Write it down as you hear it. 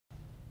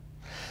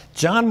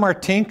John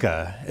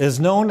Martinka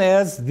is known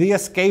as the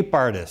escape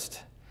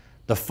artist.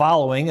 The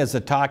following is a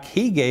talk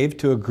he gave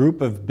to a group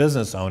of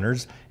business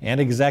owners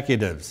and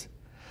executives.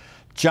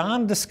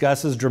 John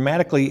discusses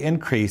dramatically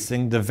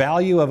increasing the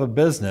value of a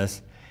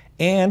business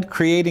and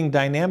creating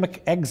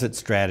dynamic exit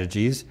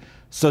strategies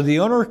so the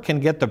owner can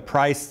get the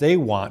price they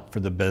want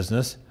for the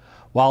business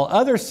while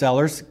other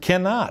sellers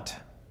cannot.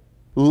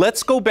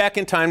 Let's go back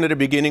in time to the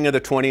beginning of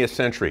the 20th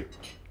century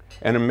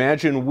and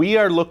imagine we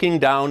are looking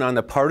down on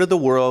the part of the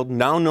world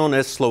now known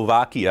as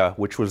Slovakia,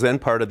 which was then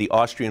part of the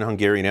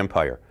Austrian-Hungarian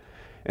Empire.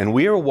 And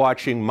we are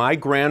watching my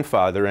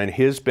grandfather and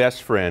his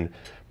best friend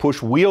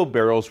push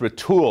wheelbarrows with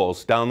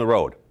tools down the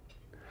road.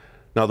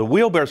 Now the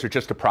wheelbarrows are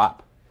just a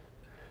prop.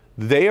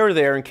 They are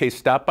there in case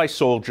stopped by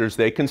soldiers,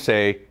 they can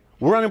say,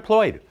 we're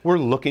unemployed, we're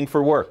looking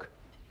for work.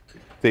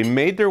 They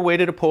made their way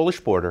to the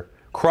Polish border,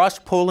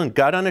 crossed Poland,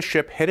 got on a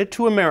ship, headed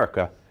to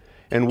America,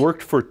 and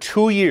worked for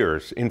 2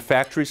 years in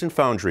factories and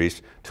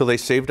foundries till they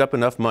saved up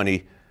enough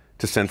money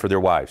to send for their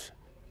wives.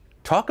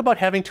 Talk about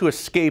having to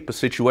escape a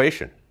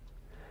situation.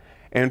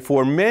 And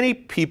for many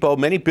people,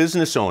 many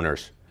business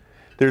owners,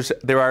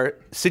 there are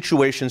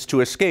situations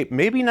to escape.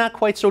 Maybe not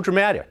quite so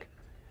dramatic,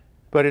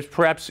 but it's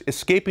perhaps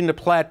escaping the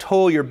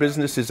plateau your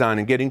business is on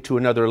and getting to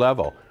another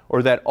level,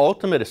 or that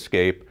ultimate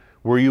escape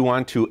where you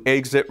want to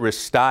exit with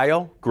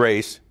style,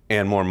 grace,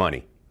 and more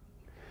money.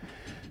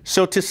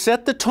 So to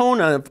set the tone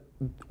of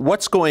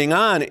what's going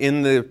on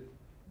in the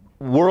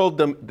world,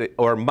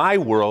 or my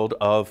world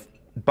of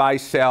buy,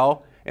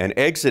 sell, and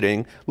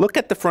exiting, look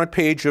at the front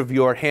page of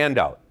your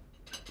handout.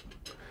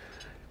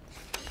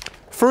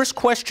 First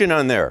question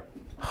on there,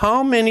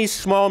 how many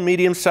small,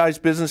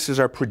 medium-sized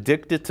businesses are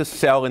predicted to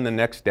sell in the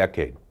next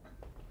decade?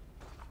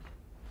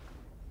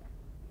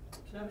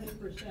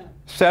 70%.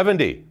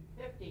 70.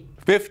 50.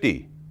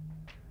 50.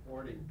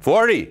 40.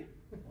 40.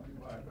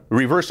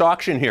 Reverse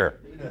auction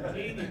here.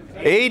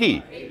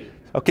 80.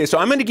 Okay, so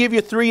I'm going to give you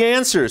 3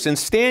 answers, and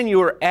Stan,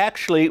 you are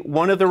actually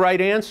one of the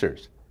right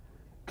answers.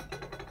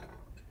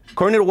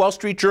 According to the Wall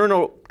Street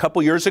Journal a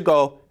couple years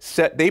ago,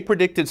 they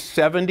predicted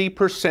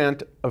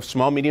 70% of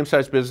small,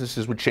 medium-sized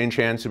businesses would change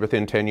hands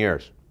within 10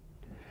 years.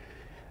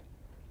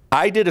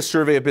 I did a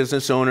survey of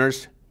business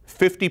owners.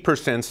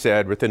 50%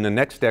 said within the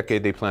next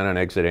decade they plan on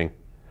exiting.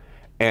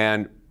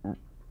 And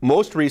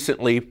most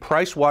recently,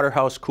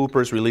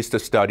 PricewaterhouseCoopers released a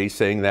study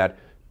saying that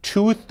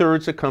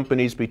 2/3 of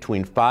companies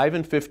between 5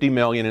 and 50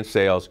 million in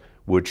sales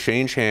would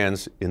change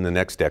hands in the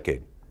next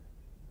decade.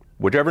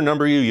 Whichever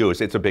number you use,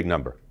 it's a big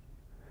number.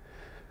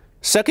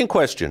 Second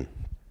question,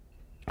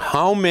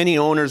 how many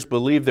owners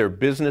believe their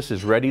business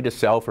is ready to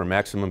sell for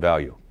maximum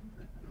value?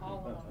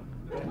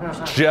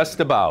 Just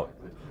about.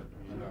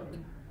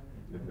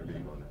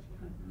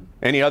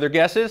 Any other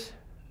guesses?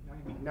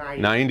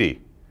 90.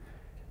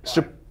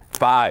 So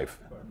 5.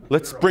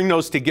 Let's bring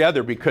those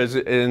together because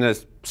in a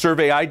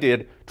survey I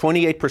did,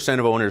 28%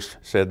 of owners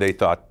said they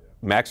thought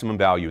maximum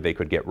value they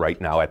could get right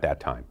now at that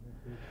time.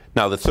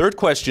 Now the third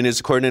question is,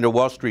 according to the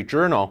Wall Street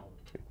Journal,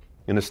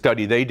 in a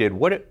study they did,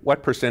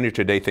 what percentage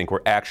did they think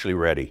were actually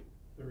ready?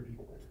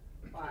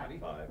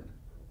 35.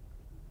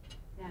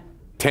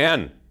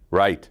 10,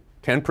 right,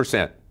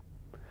 10%.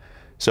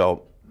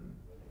 So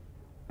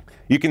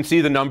you can see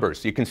the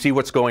numbers, you can see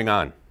what's going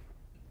on.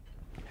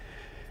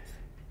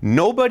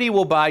 Nobody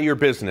will buy your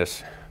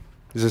business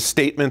is a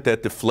statement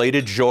that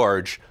deflated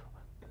George,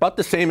 about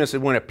the same as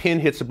when a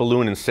pin hits a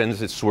balloon and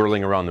sends it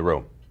swirling around the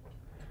room.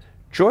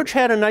 George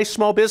had a nice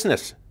small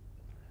business,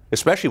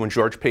 especially when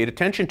George paid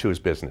attention to his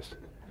business.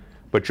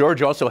 But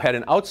George also had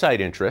an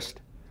outside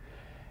interest,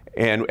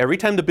 and every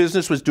time the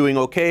business was doing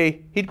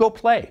okay, he'd go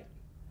play.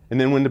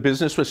 And then when the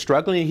business was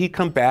struggling, he'd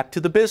come back to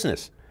the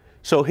business.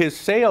 So his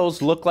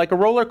sales looked like a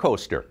roller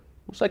coaster. It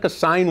was like a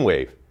sine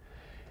wave.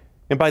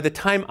 And by the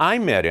time I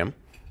met him,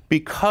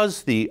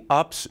 because the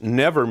ups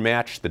never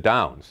matched the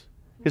downs,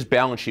 his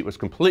balance sheet was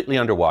completely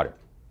underwater.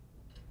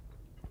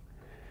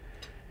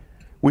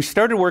 We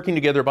started working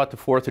together about the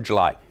 4th of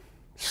July.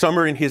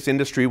 Summer in his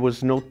industry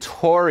was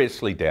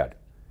notoriously dead.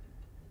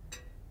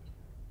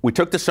 We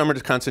took the summer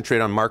to concentrate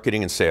on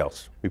marketing and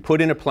sales. We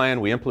put in a plan,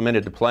 we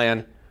implemented the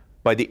plan.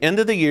 By the end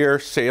of the year,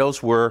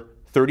 sales were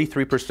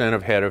 33%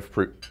 ahead of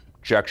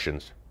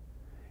projections.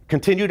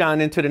 Continued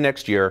on into the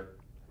next year.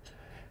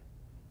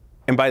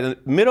 And by the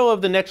middle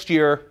of the next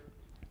year,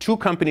 2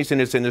 companies in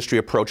his industry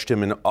approached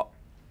him and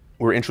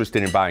were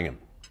interested in buying him.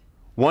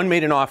 One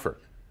made an offer.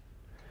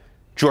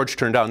 George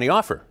turned down the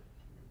offer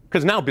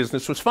because now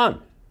business was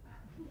fun.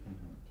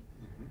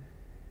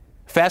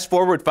 Fast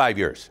forward 5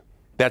 years.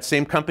 That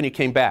same company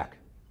came back,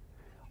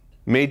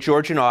 made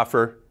George an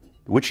offer,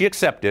 which he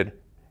accepted,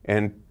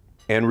 and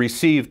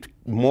received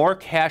more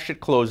cash at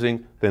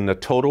closing than the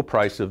total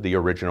price of the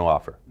original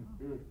offer.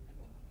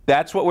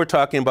 That's what we're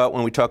talking about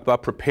when we talk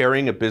about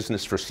preparing a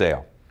business for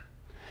sale.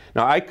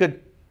 Now, I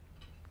could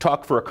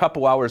talk for a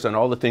couple hours on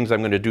all the things I'm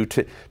going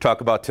to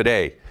talk about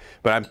today,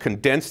 but I've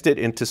condensed it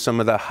into some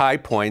of the high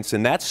points,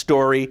 and that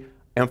story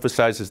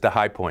emphasizes the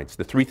high points,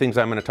 the 3 things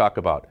I'm going to talk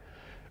about.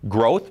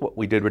 Growth, what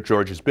we did with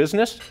George's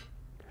business,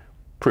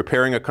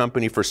 preparing a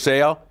company for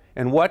sale,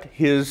 and what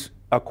his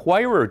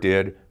acquirer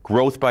did,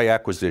 growth by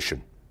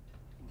acquisition.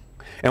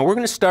 And we're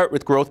going to start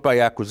with growth by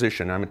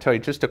acquisition. I'm going to tell you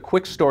just a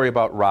quick story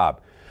about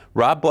Rob.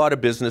 Rob bought a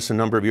business a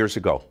number of years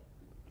ago.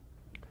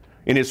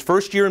 In his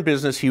first year in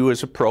business, he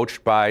was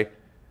approached by,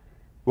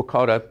 we'll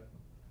call it a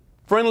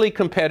friendly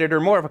competitor,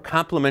 more of a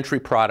complementary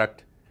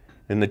product.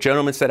 And the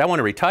gentleman said, I want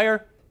to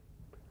retire.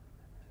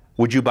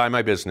 Would you buy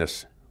my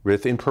business?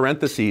 With, in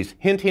parentheses,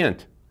 hint,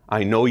 hint,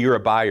 I know you're a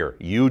buyer.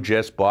 You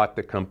just bought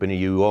the company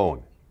you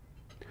own.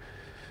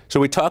 So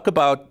we talk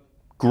about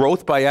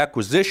growth by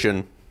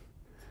acquisition.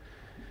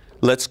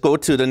 Let's go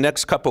to the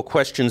next couple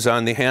questions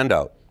on the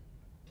handout.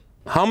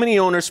 How many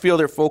owners feel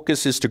their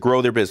focus is to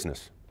grow their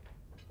business?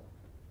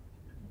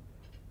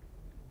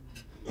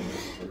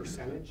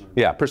 Percentage?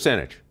 Yeah,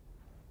 percentage.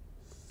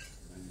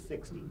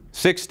 60.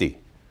 60.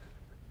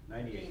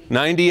 98.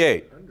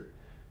 98.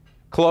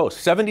 Close,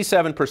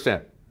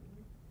 77%.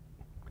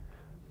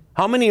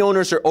 How many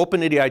owners are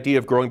open to the idea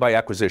of growing by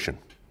acquisition?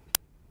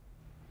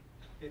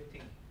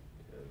 15.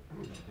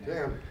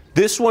 Damn.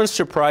 This one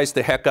surprised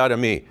the heck out of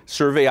me.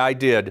 Survey I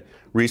did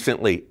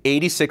recently,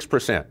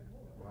 86%.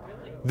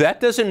 That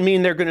doesn't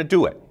mean they're going to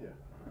do it.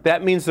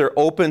 That means they're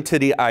open to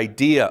the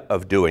idea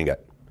of doing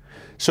it.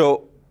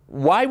 So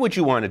why would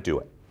you want to do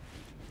it?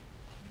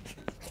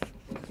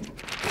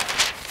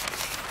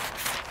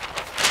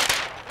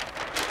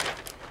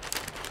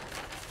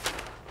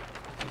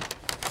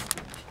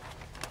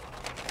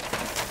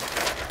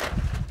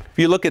 If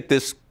you look at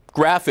this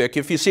graphic,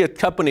 if you see a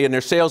company and their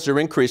sales are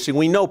increasing,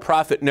 we know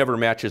profit never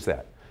matches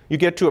that. You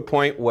get to a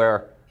point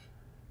where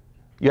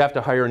you have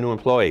to hire a new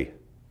employee.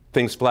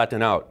 Things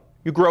flatten out.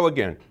 You grow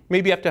again.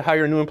 Maybe you have to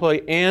hire a new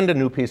employee and a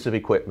new piece of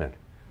equipment.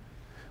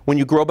 When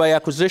you grow by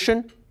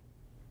acquisition,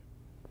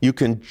 you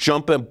can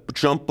jump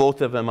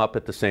both of them up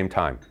at the same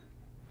time.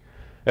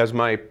 As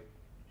my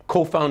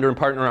co-founder and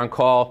partner on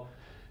call,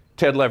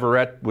 Ted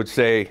Leverett, would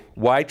say,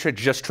 why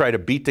just try to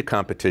beat the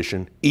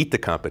competition, eat the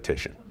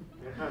competition?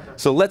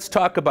 So let's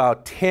talk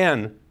about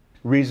 10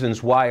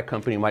 reasons why a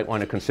company might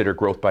want to consider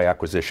growth by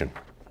acquisition.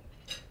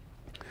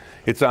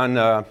 It's on,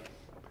 I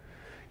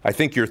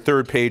think, your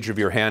third page of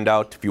your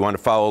handout if you want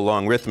to follow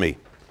along with me.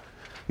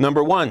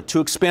 Number one, to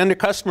expand the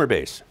customer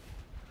base.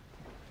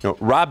 You know,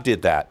 Rob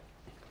did that.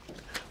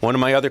 One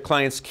of my other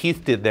clients,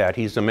 Keith, did that.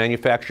 He's a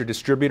manufacturer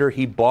distributor.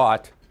 He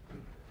bought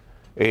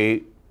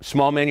a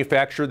small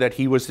manufacturer that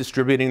he was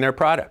distributing their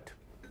product.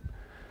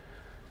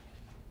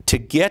 To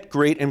get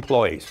great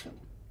employees,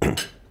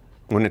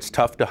 when it's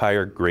tough to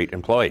hire great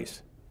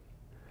employees.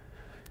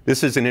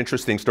 This is an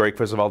interesting story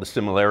because of all the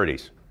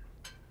similarities.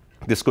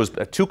 This goes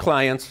to two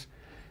clients,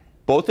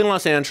 both in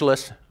Los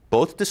Angeles,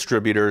 both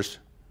distributors,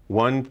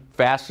 one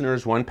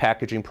fasteners, one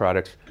packaging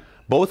products.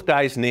 Both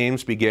guys'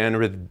 names began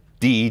with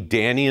D,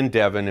 Danny and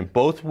Devin, and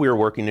both we were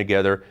working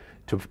together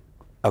to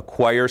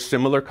acquire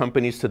similar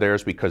companies to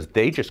theirs because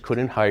they just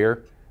couldn't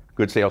hire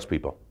good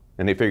salespeople.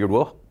 And they figured,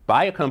 well,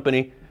 buy a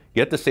company,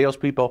 get the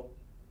salespeople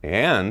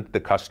and the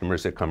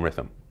customers that come with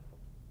them.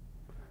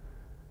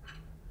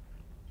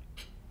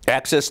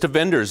 Access to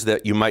vendors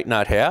that you might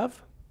not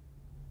have.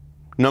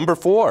 Number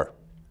 4,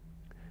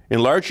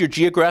 enlarge your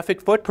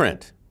geographic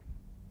footprint.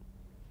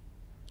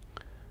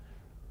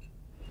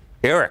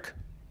 Eric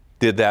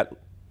did that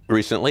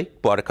recently,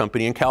 bought a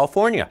company in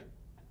California,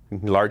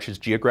 enlarged his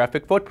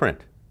geographic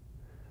footprint.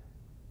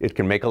 It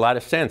can make a lot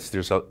of sense.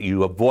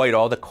 You avoid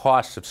all the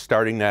costs of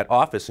starting that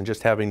office and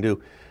just having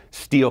to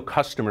steal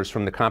customers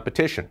from the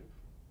competition.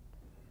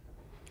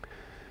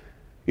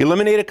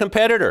 Eliminate a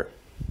competitor.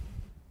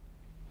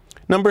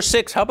 Number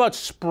 6, how about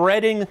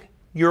spreading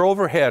your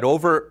overhead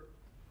over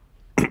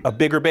a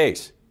bigger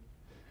base?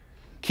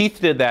 Keith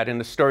did that in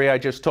the story I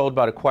just told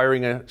about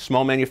acquiring a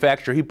small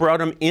manufacturer. He brought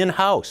them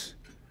in-house.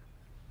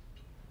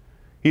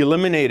 He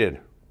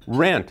eliminated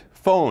rent,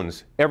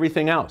 phones,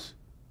 everything else.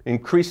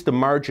 Increased the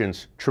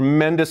margins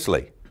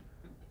tremendously.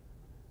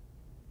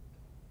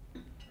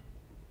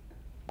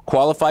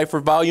 Qualify for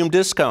volume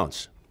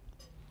discounts.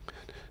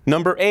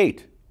 Number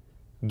 8,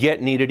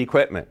 get needed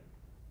equipment.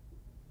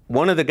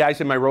 One of the guys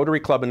in my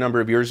Rotary Club a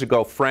number of years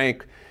ago,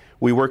 Frank,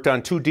 we worked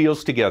on 2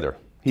 deals together.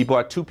 He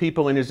bought 2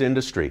 people in his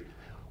industry.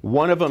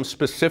 One of them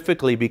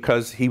specifically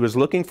because he was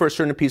looking for a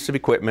certain piece of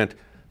equipment.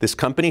 This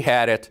company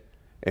had it,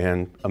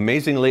 and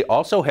amazingly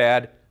also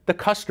had the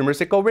customers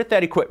that go with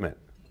that equipment.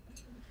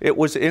 It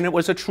was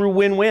a true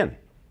win-win.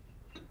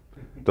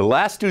 The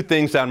last 2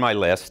 things on my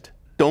list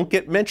don't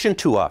get mentioned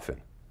too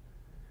often.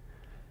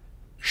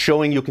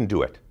 Showing you can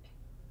do it.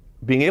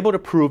 Being able to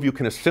prove you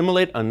can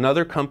assimilate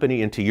another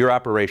company into your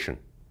operation.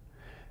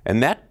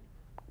 And that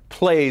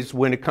plays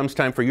when it comes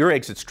time for your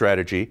exit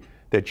strategy,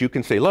 that you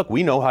can say, look,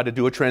 we know how to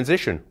do a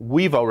transition.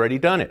 We've already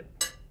done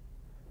it.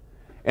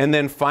 And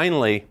then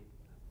finally,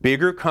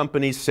 bigger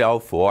companies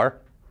sell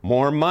for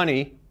more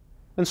money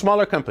than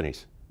smaller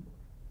companies.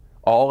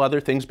 All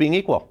other things being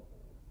equal.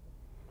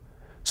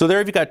 So there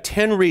you've got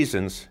 10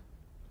 reasons,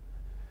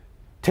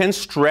 10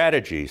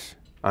 strategies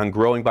on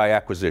growing by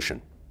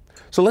acquisition.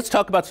 So let's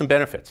talk about some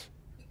benefits.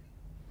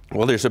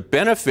 Well, there's a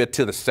benefit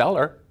to the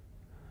seller.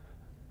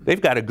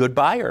 They've got a good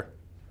buyer.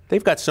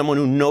 They've got someone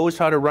who knows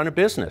how to run a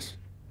business.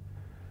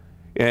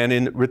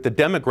 And with the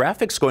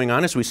demographics going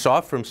on, as we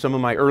saw from some of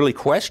my early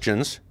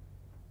questions,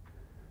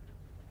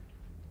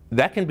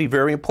 that can be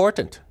very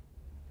important.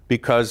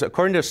 Because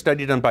according to a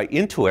study done by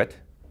Intuit,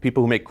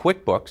 people who make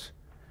QuickBooks,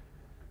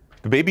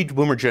 the baby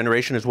boomer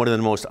generation is one of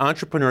the most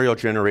entrepreneurial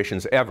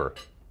generations ever.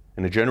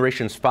 And the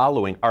generations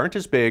following aren't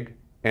as big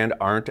and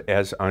aren't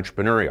as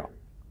entrepreneurial.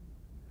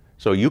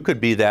 So you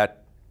could be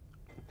that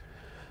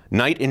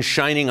knight in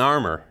shining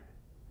armor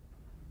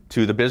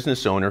to the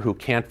business owner who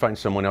can't find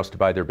someone else to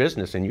buy their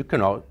business, and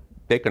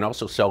they can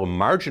also sell a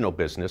marginal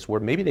business where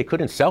maybe they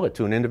couldn't sell it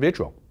to an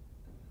individual.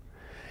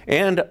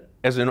 And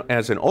as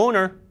an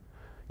owner,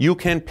 you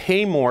can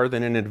pay more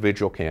than an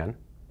individual can,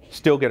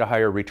 still get a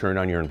higher return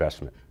on your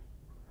investment.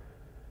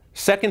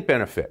 Second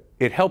benefit,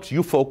 it helps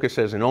you focus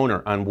as an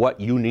owner on what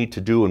you need to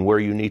do and where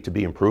you need to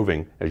be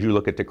improving as you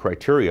look at the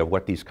criteria of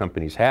what these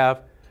companies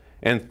have.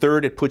 And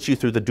third, it puts you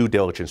through the due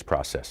diligence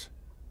process.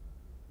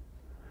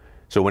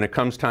 So when it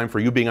comes time for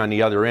you being on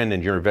the other end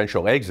and your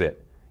eventual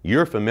exit,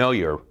 you're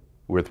familiar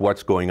with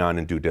what's going on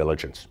in due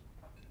diligence.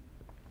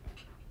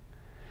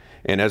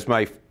 And as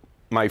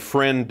my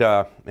friend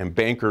and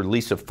banker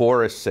Lisa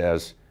Forrest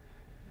says,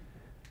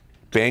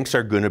 banks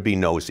are going to be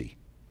nosy.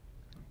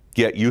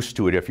 Get used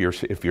to it if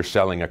you're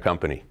selling a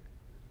company.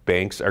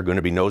 Banks are going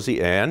to be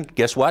nosy, and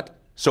guess what?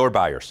 So are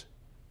buyers.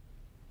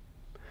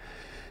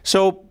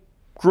 So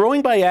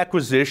growing by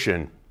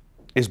acquisition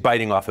is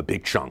biting off a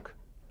big chunk,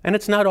 and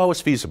it's not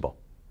always feasible.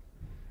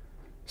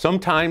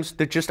 Sometimes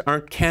there just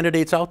aren't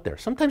candidates out there.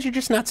 Sometimes you're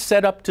just not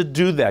set up to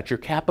do that. Your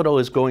capital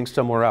is going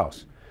somewhere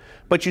else.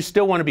 But you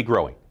still want to be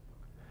growing.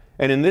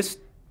 And in this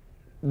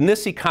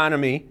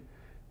economy,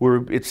 where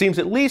it seems,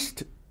 at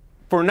least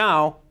for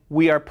now,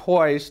 we are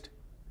poised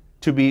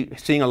to be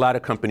seeing a lot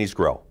of companies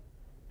grow.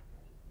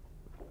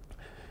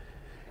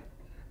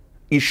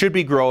 You should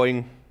be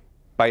growing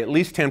by at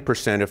least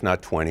 10%, if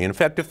not 20%. In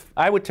fact,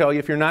 I would tell you,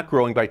 if you're not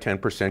growing by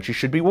 10%, you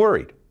should be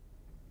worried.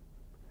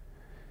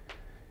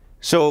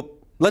 So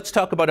let's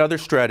talk about other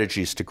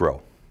strategies to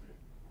grow.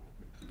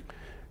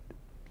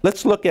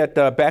 Let's look at,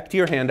 back to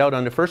your handout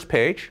on the first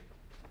page.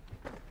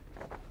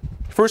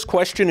 First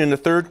question in the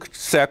third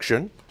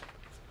section,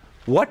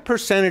 what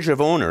percentage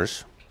of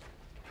owners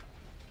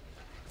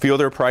feel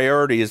their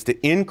priority is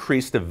to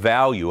increase the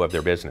value of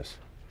their business?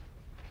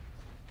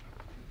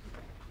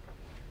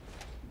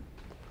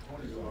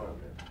 25.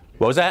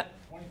 What was that?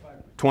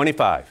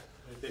 25.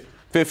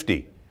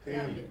 50.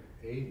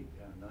 80.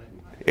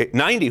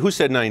 90. Who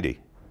said 90?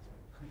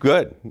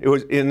 Good. It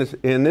was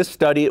in this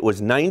study, it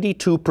was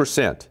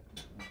 92%.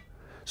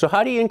 So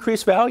how do you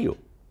increase value? You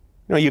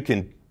know, you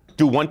can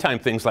do one-time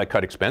things like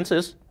cut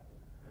expenses,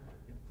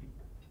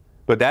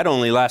 but that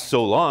only lasts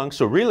so long.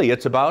 So really,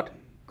 it's about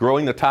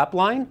growing the top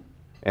line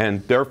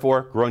and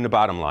therefore growing the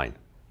bottom line.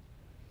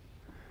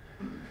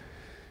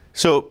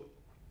 So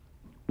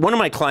one of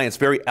my clients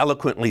very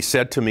eloquently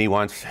said to me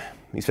once,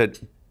 he said,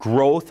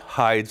 growth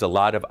hides a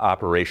lot of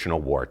operational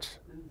warts.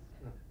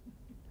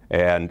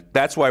 And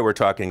that's why we're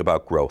talking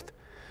about growth.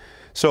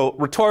 So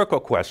rhetorical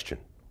question,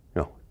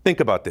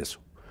 think about this.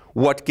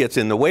 What gets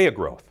in the way of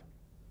growth?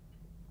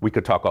 We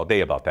could talk all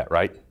day about that,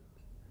 right?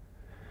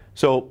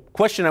 So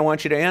question I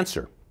want you to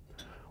answer.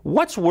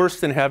 What's worse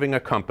than having a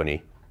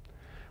company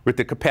with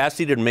the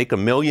capacity to make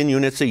 1 million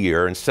units a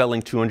year and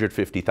selling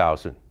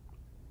 250,000,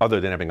 other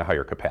than having a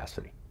higher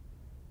capacity?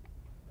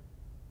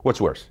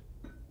 What's worse?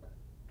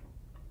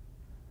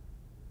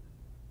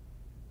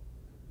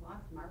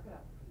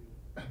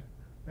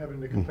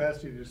 Having the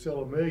capacity to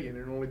sell 1 million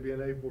and only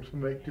being able to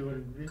make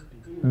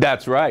 250.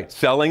 That's right.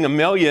 Selling 1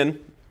 million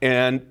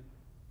and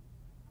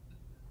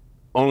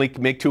only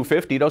make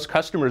 250, those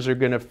customers are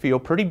going to feel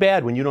pretty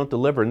bad when you don't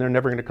deliver, and they're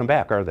never going to come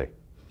back, are they?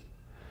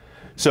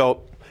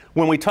 So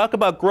when we talk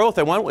about growth,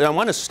 I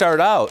want to start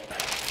out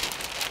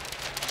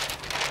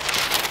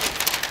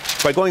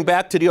by going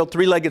back to the old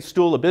three-legged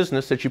stool of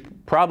business that you've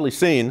probably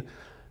seen,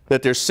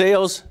 that there's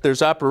sales,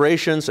 there's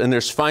operations, and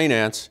there's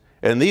finance,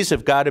 and these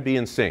have got to be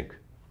in sync.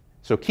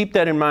 So keep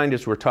that in mind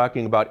as we're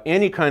talking about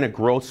any kind of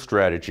growth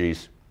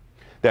strategies,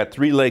 that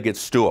three-legged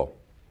stool.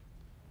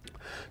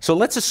 So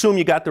let's assume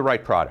you got the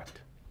right product,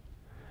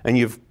 and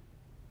you've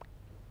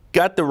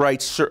got the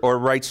right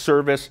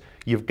service,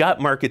 you've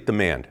got market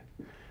demand.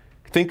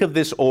 Think of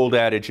this old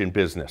adage in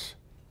business.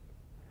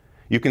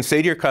 You can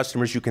say to your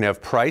customers, you can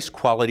have price,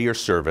 quality, or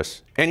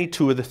service, any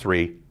two of the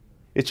three.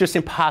 It's just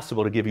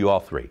impossible to give you all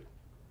three.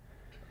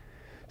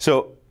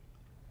 So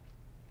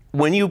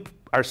when you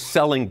are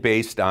selling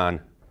based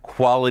on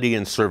quality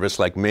and service,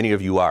 like many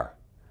of you are,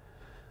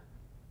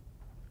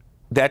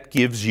 that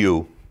gives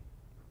you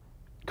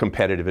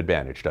competitive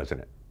advantage, doesn't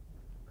it?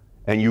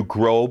 And you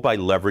grow by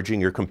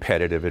leveraging your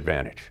competitive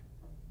advantage.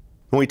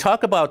 When we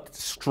talk about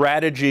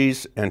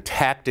strategies and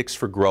tactics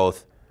for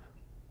growth,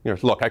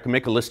 look, I can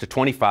make a list of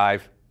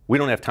 25. We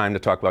don't have time to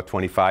talk about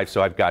 25,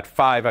 so I've got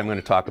 5 I'm going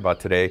to talk about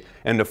today.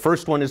 And the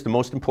first one is the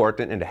most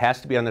important, and it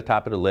has to be on the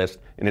top of the list.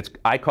 And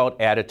I call it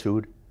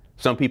attitude.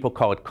 Some people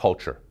call it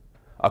culture.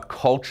 A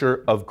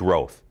culture of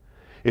growth.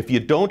 If you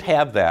don't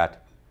have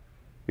that,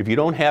 If you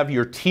don't have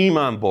your team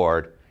on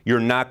board, you're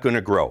not going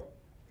to grow.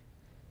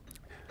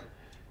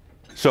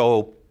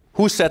 So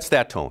who sets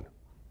that tone?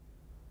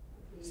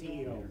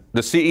 CEO.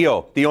 The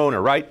CEO, the owner,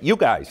 right? You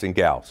guys and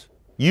gals.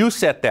 You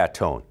set that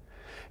tone.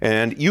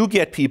 And you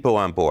get people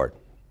on board.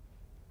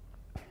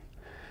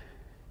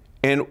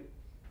 And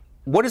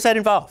what does that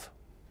involve?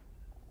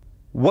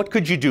 What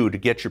could you do to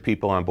get your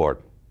people on board?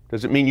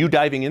 Does it mean you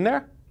diving in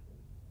there?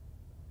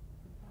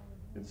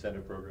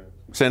 Incentive programs.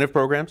 Incentive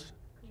programs?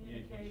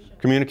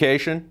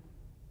 Communication.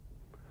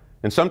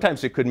 And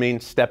sometimes it could mean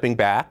stepping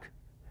back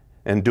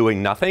and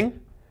doing nothing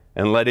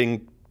and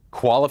letting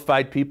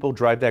qualified people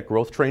drive that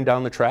growth train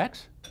down the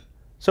tracks.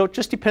 So it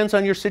just depends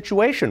on your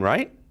situation,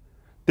 right?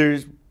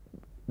 There's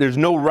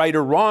no right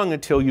or wrong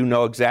until you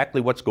know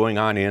exactly what's going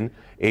on in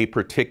a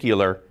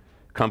particular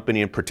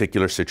company and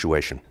particular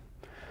situation.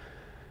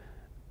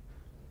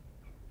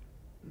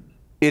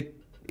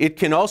 It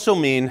can also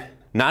mean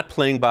not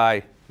playing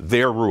by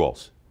their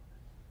rules.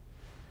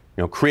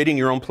 You know, creating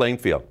your own playing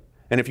field.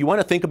 And if you want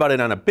to think about it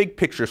on a big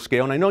picture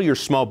scale, and I know you're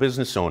small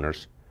business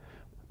owners,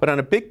 but on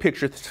a big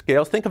picture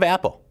scale, think of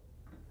Apple.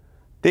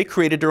 They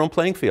created their own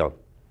playing field.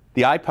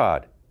 The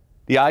iPod,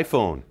 the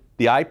iPhone,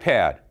 the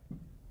iPad.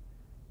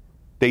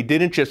 They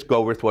didn't just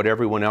go with what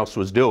everyone else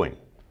was doing.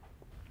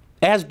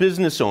 As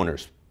business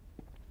owners,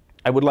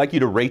 I would like you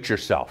to rate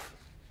yourself.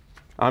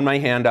 On my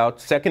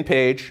handout, second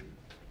page,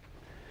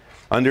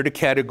 under the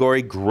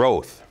category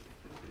growth.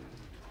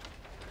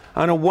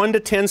 On a 1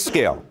 to 10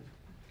 scale.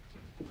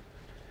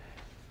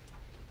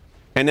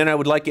 And then I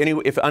would like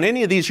if on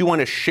any of these you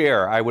want to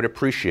share, I would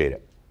appreciate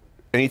it.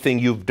 Anything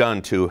you've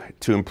done to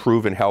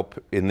improve and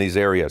help in these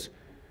areas.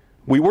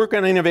 We work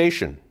on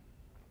innovation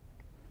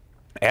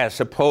as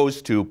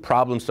opposed to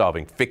problem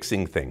solving,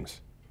 fixing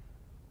things.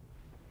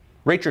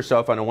 Rate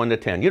yourself on a 1 to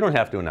 10. You don't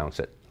have to announce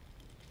it.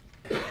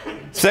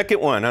 Second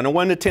one, on a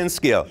 1 to 10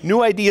 scale.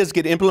 New ideas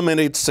get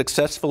implemented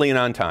successfully and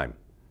on time.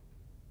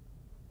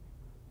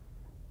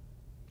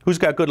 Who's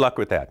got good luck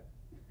with that?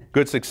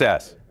 Good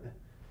success?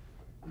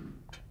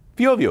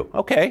 Few of you,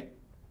 okay.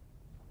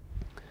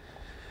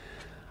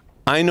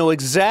 I know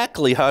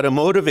exactly how to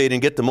motivate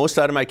and get the most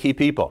out of my key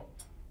people.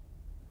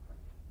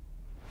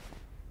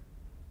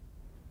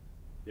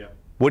 Yeah.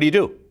 What do you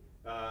do?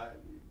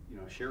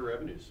 Share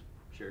revenues.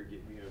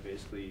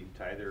 Basically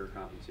tie their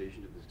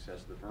compensation to the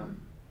success of the firm.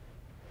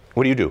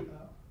 What do you do?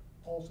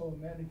 Also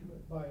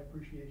management by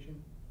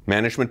appreciation.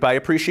 Management by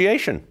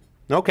appreciation.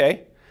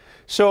 Okay.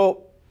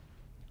 So,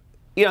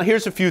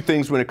 here's a few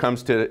things when it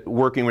comes to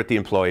working with the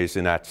employees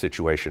in that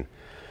situation.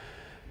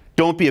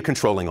 Don't be a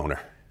controlling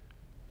owner.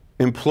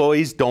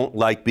 Employees don't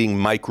like being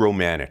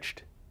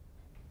micromanaged.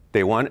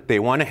 They want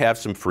to have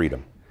some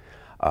freedom.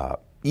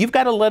 You've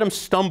got to let them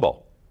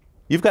stumble.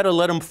 You've got to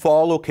let them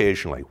fall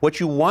occasionally. What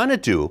you want to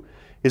do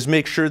is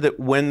make sure that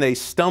when they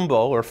stumble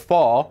or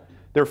fall,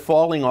 they're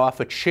falling off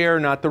a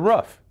chair, not the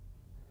roof.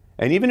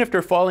 And even if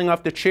they're falling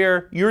off the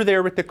chair, you're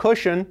there with the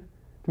cushion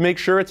to make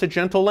sure it's a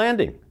gentle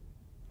landing.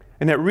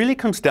 And that really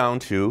comes down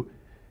to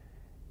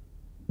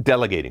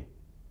delegating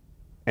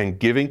and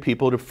giving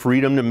people the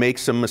freedom to make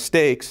some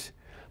mistakes,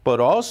 but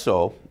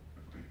also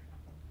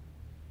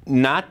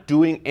not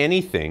doing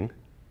anything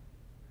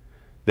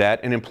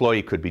that an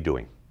employee could be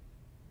doing.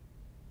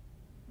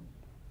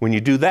 When you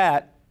do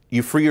that,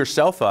 you free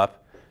yourself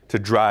up to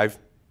drive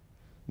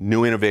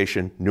new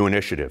innovation, new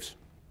initiatives.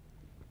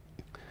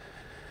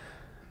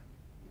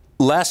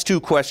 Last two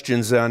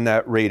questions on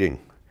that rating.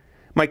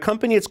 My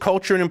company, its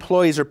culture, and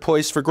employees are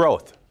poised for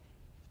growth.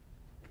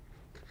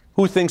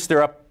 Who thinks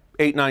they're up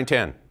 8, 9,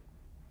 10?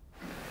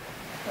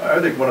 I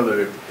think one of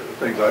the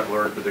things I've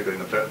learned,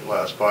 particularly in the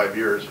last 5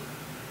 years,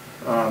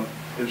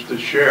 is to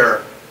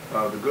share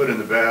the good and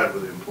the bad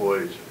with the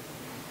employees.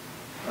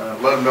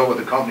 Let them know what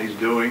the company's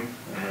doing,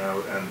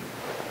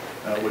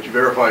 which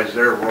verifies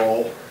their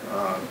role.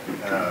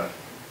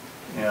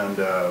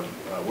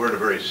 We're in a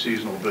very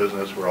seasonal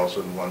business. We're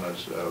also in one that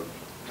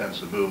tends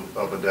to move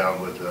up and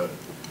down with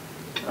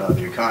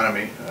the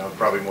economy,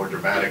 probably more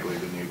dramatically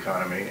than the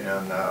economy.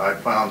 And I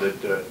found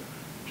that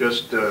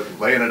just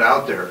laying it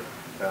out there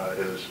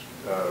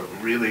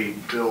really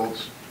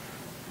builds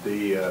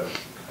the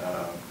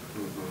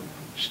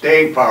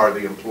staying power of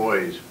the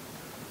employees.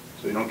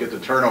 So you don't get the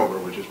turnover,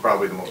 which is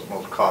probably the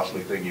most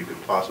costly thing you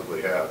could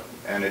possibly have.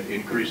 And it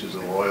increases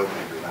the loyalty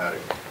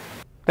dramatically.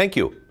 Thank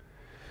you.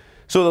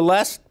 So the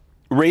last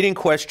rating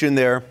question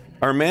there,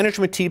 our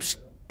management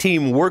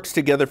team works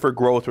together for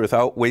growth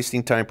without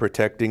wasting time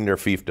protecting their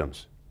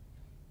fiefdoms.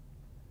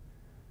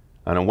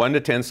 On a 1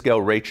 to 10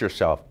 scale, rate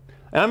yourself.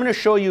 And I'm going to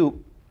show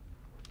you,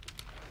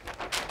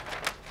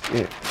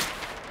 I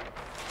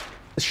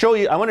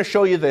want to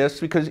show you this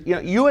because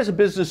you as a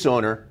business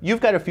owner,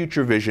 you've got a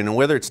future vision, and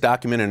whether it's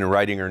documented in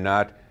writing or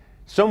not,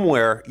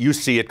 somewhere you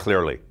see it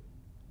clearly.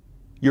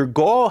 Your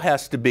goal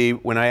has to be,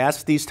 when I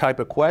ask these type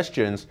of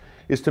questions,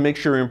 is to make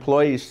sure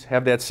employees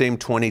have that same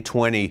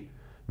 20/20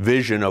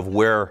 vision of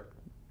where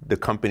the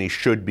company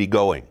should be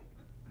going.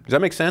 Does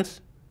that make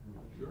sense?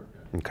 Sure.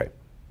 Okay.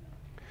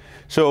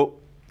 So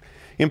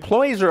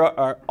employees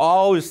are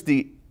always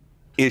the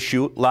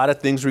issue, a lot of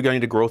things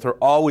regarding to growth are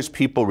always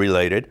people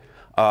related.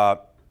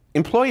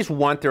 Employees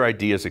want their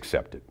ideas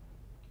accepted.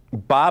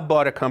 Bob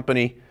bought a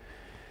company.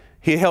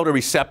 He held a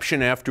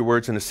reception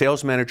afterwards, and the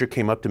sales manager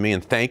came up to me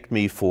and thanked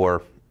me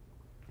for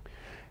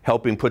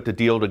helping put the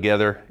deal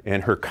together.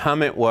 And her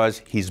comment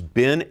was, he's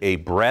been a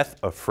breath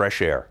of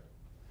fresh air.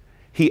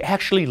 He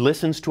actually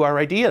listens to our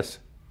ideas.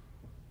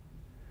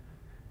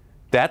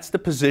 That's the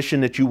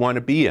position that you want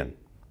to be in.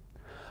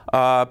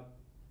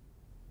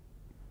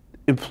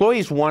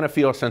 Employees want to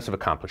feel a sense of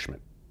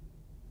accomplishment.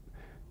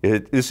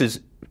 This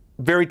is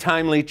very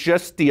timely.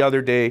 Just the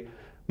other day,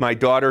 my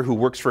daughter, who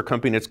works for a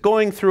company that's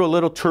going through a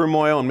little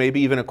turmoil and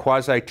maybe even a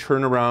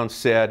quasi-turnaround,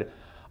 said,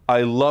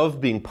 I love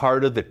being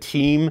part of the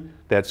team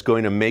that's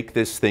going to make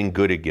this thing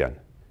good again.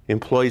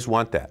 Employees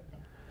want that.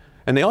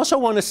 And they also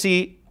want to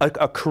see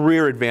a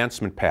career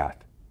advancement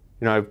path.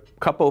 You know, I have a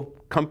couple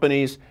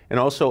companies and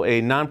also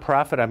a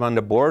nonprofit I'm on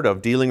the board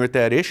of dealing with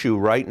that issue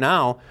right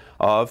now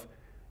of,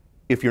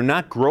 if you're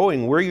not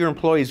growing, where are your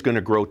employees going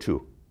to grow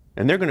to?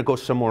 And they're going to go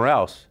somewhere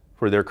else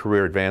for their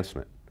career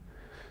advancement.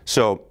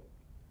 So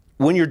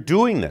when you're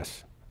doing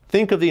this,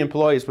 think of the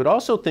employees, but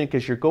also think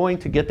as you're going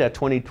to get that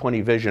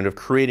 2020 vision of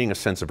creating a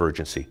sense of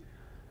urgency.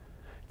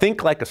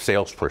 Think like a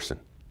salesperson.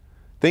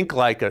 Think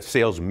like a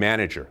sales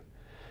manager.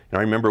 And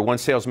I remember one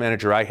sales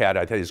manager I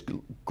had his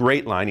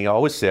great line. He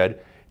always said,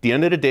 at the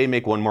end of the day,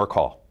 make one more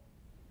call.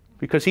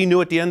 Because he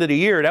knew at the end of the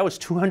year, that was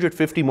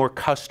 250 more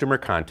customer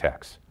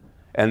contacts.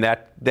 And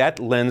that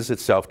lends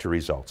itself to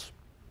results.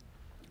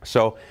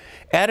 So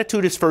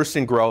attitude is first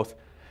in growth.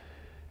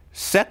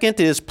 Second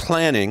is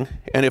planning.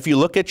 And if you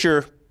look at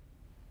your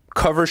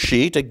cover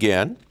sheet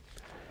again,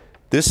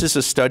 this is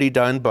a study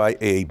done by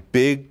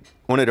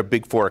one of the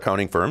big 4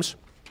 accounting firms.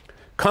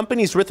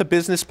 Companies with a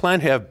business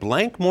plan have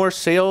blank more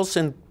sales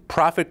and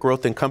profit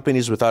growth than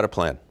companies without a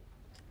plan.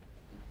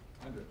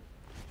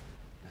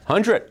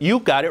 100. You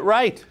got it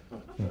right.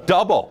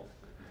 Double.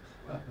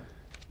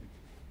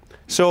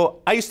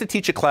 So I used to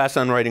teach a class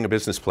on writing a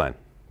business plan.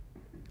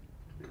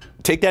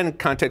 Take that in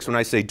context when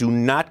I say do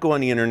not go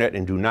on the internet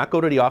and do not go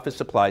to the office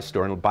supply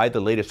store and buy the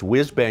latest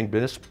whiz-bang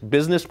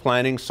business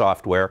planning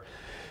software.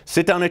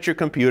 Sit down at your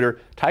computer,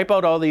 type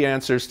out all the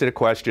answers to the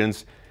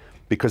questions,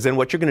 because then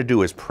what you're going to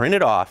do is print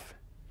it off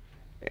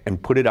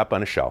and put it up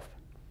on a shelf.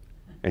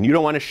 And you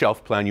don't want a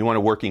shelf plan, you want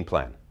a working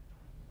plan.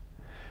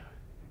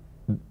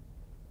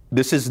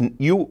 This is,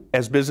 you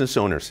as business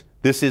owners,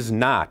 this is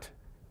not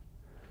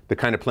the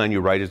kind of plan you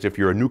write as if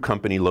you're a new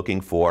company looking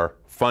for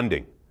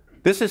funding.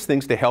 This is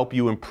things to help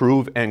you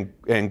improve and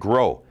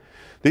grow.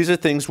 These are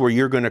things where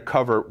you're going to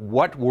cover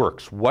what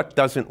works, what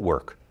doesn't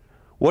work.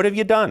 What have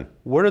you done?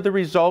 What are the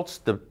results,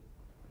 the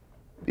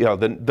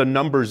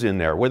numbers in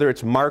there, whether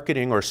it's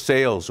marketing or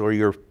sales or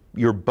your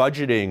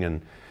budgeting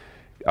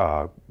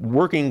and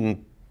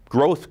working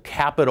growth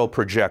capital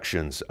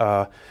projections,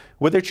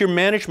 whether it's your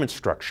management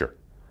structure.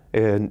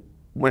 And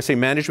when I say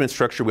management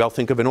structure, we all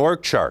think of an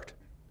org chart.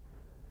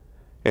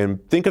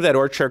 And think of that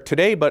org chart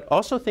today, but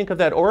also think of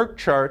that org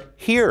chart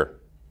here.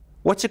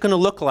 What's it going to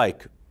look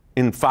like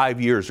in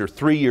 5 years or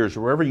 3 years,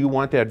 or wherever you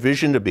want that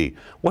vision to be?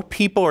 What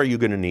people are you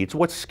going to need? So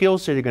what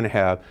skills are you going to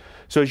have?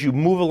 So as you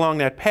move along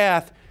that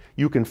path,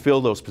 you can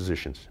fill those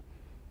positions.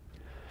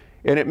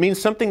 And it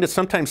means something that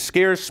sometimes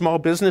scares small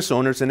business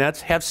owners, and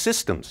that's have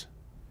systems.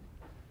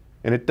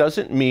 And it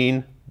doesn't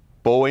mean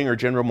Boeing or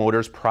General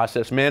Motors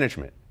process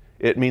management.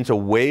 It means a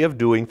way of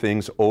doing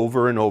things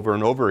over and over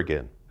and over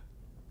again.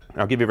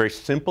 I'll give you a very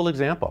simple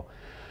example.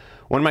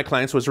 One of my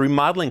clients was a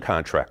remodeling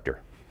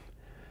contractor.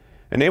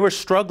 And they were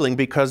struggling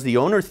because the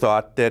owner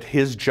thought that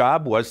his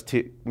job was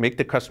to make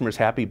the customers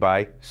happy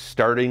by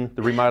starting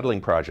the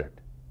remodeling project.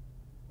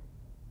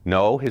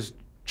 No, his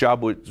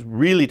job was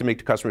really to make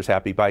the customers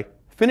happy by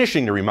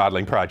finishing the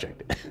remodeling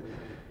project.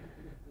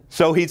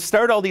 So he'd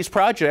start all these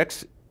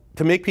projects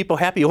to make people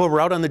happy while we're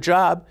out on the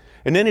job,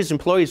 and then his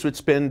employees would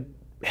spend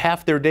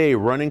half their day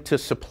running to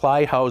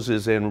supply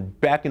houses and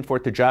back and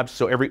forth to jobs,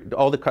 so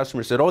all the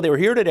customers said, oh, they were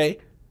here today.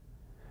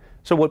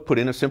 So what? Put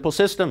in a simple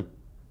system.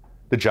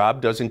 The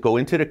job doesn't go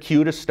into the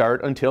queue to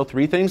start until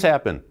 3 things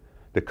happen.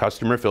 The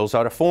customer fills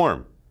out a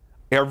form.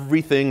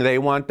 Everything they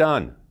want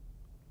done.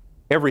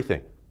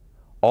 Everything.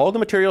 All the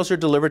materials are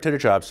delivered to the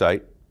job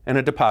site, and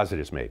a deposit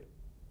is made.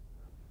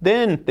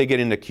 Then they get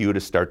in the queue to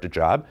start the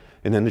job,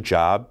 and then the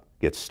job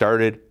gets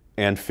started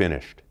and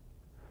finished.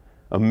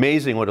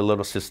 Amazing what a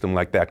little system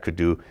like that could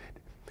do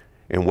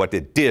and what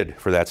it did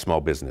for that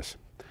small business.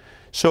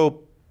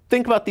 So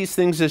think about these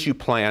things as you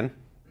plan,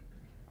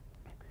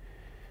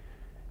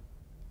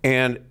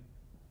 and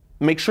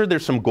make sure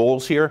there's some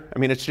goals here. I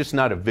mean, it's just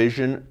not a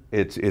vision.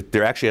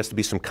 There actually has to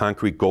be some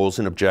concrete goals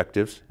and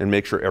objectives, and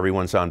make sure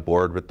everyone's on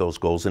board with those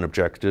goals and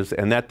objectives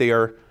and that they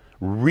are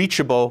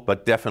reachable,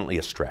 but definitely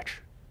a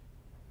stretch.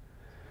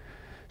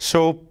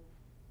 So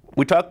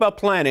we talked about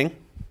planning.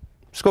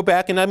 Let's go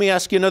back and let me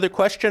ask you another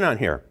question on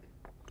here.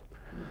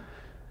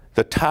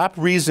 The top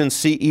reason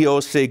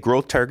CEOs say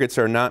growth targets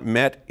are not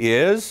met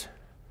is?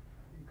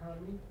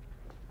 Economy?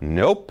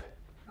 Nope.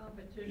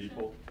 Competition.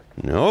 People,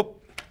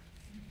 Nope.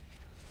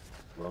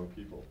 wrong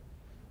people.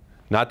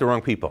 not the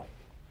wrong people.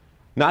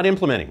 Not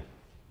implementing.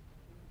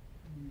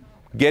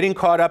 Getting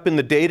caught up in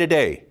the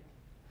day-to-day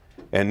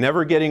and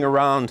never getting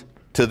around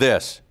to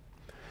this.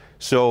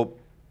 So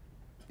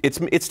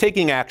it's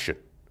taking action.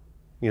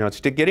 You know, it's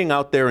getting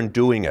out there and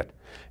doing it.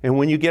 And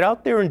when you get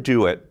out there and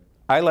do it,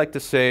 I like to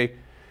say,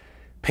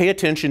 pay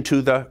attention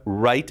to the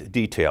right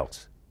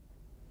details.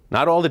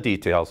 Not all the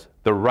details,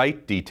 the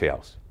right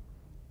details.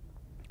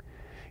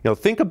 You know,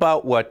 think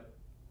about what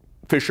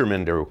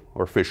fishermen do,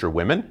 or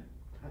fisherwomen.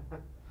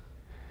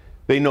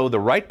 They know the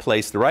right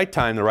place, the right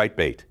time, the right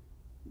bait.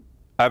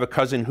 I have a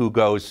cousin who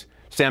goes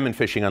salmon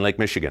fishing on Lake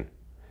Michigan.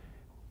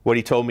 What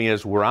he told me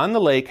is, we're on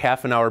the lake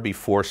half an hour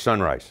before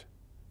sunrise.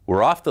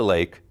 We're off the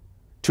lake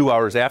 2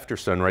 hours after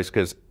sunrise,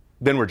 because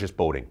then we're just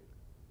boating.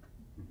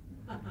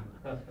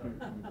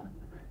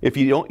 If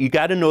you don't, you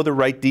got to know the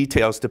right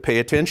details to pay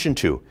attention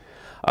to.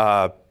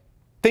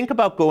 Think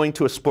about going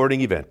to a sporting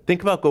event.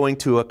 Think about going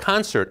to a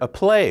concert, a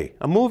play,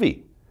 a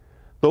movie.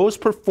 Those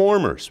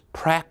performers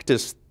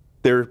practice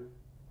their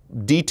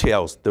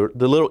details, the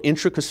little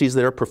intricacies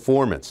of their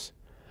performance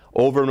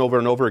over and over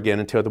and over again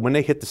until when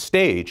they hit the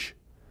stage,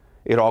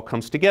 it all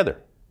comes together.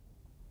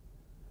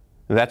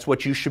 And that's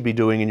what you should be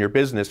doing in your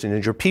business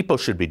and your people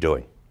should be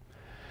doing.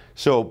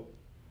 So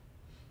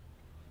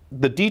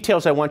the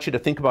details I want you to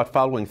think about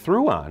following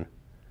through on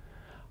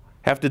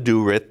have to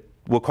do with,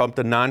 we'll call them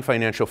the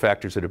non-financial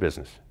factors of the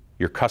business.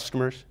 Your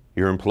customers,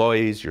 your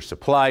employees, your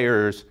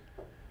suppliers,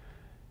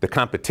 the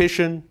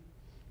competition,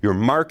 your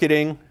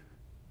marketing.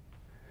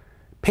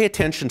 Pay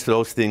attention to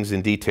those things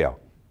in detail.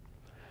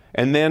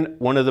 And then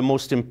one of the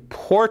most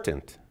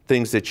important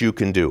things that you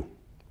can do,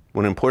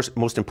 one of the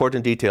most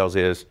important details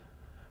is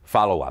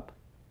follow up.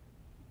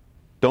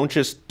 Don't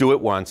just do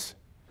it once.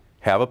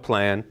 Have a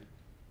plan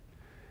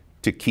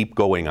to keep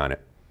going on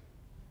it.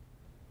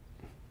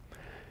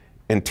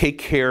 And take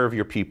care of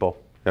your people.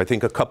 I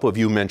think a couple of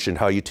you mentioned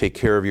how you take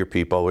care of your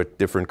people with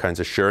different kinds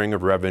of sharing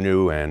of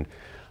revenue and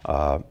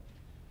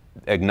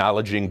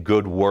acknowledging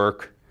good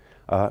work.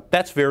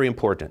 That's very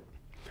important.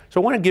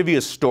 So I want to give you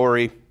a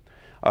story.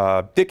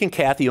 Dick and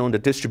Kathy owned a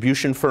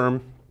distribution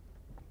firm.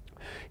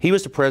 He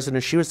was the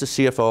president, she was the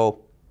CFO,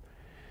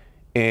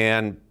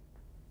 and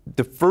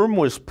the firm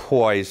was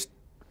poised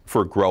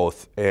for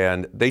growth,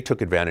 and they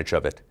took advantage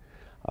of it.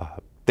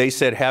 They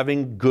said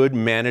having good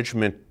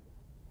management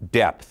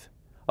depth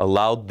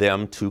allowed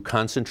them to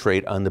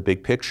concentrate on the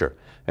big picture.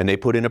 And they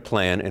put in a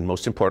plan, and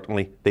most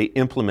importantly, they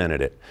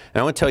implemented it.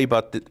 And I want to tell you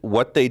about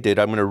what they did.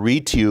 I'm going to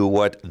read to you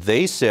what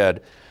they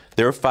said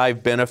their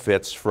 5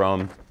 benefits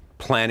from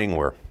planning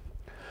were.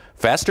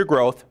 Faster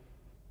growth,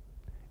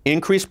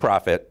 increased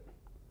profit,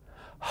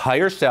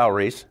 higher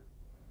salaries,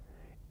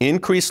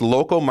 increased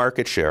local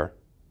market share,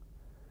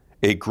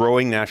 a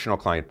growing national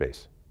client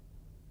base.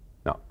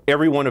 Now,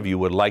 every one of you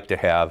would like to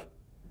have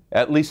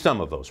at least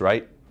some of those,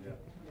 right?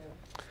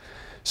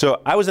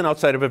 So I was an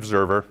outside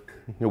observer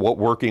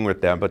working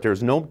with them, but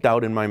there's no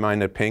doubt in my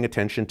mind that paying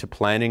attention to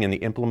planning and the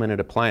implemented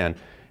a plan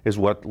is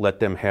what let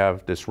them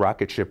have this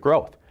rocket ship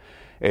growth.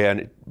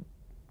 And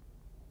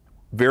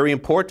very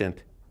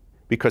important,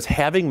 because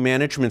having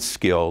management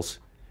skills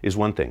is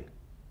one thing.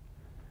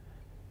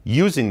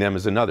 Using them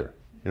is another.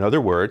 In other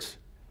words,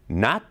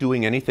 not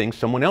doing anything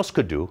someone else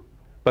could do,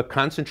 but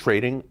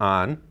concentrating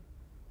on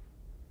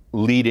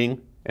leading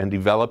and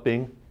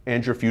developing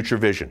and your future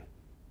vision.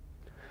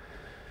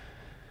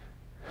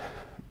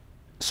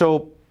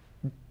 So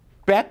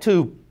back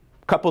to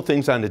a couple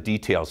things on the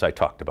details I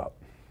talked about.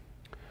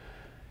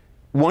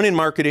 One in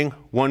marketing,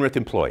 one with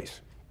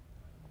employees.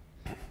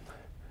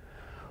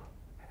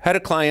 Had a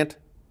client,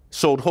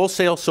 sold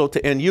wholesale, sold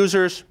to end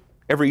users.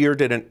 Every year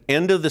did an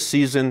end of the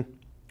season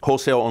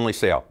wholesale only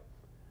sale.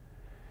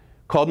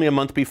 Called me a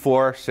month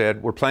before,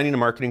 said, we're planning the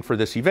marketing for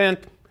this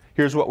event.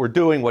 Here's what we're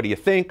doing, what do you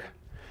think?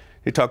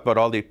 They talked about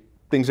all the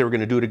things they were going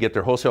to do to get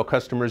their wholesale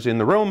customers in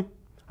the room.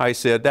 I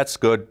said, that's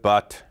good,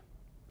 but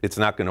it's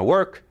not going to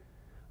work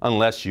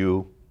unless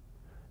you,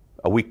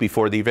 a week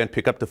before the event,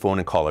 pick up the phone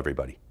and call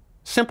everybody.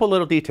 Simple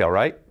little detail,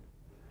 right?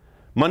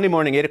 Monday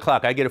morning, 8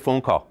 o'clock, I get a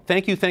phone call.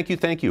 Thank you, thank you,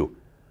 thank you.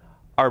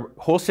 Our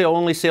wholesale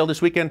only sale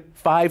this weekend,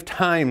 5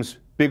 times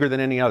bigger than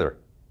any other.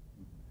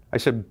 I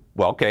said,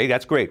 well, okay,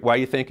 that's great. Why are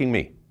you thanking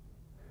me?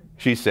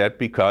 She said,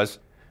 because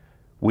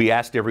we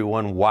asked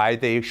everyone why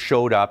they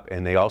showed up,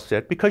 and they all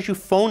said, because you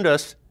phoned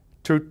us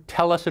to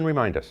tell us and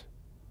remind us.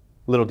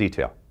 Little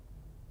detail.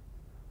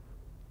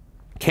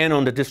 Ken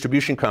owned a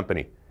distribution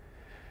company.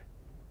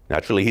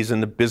 Naturally, he's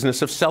in the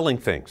business of selling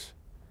things.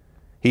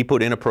 He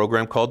put in a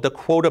program called the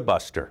Quota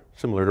Buster,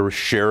 similar to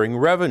sharing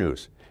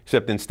revenues,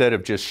 except instead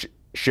of just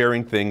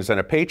sharing things on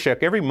a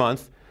paycheck every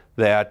month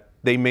that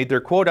they made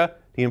their quota,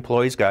 the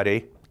employees got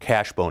a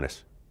cash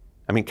bonus.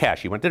 I mean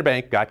cash. He went to the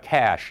bank, got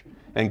cash,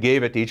 and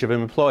gave it to each of his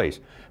employees.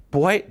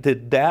 Boy,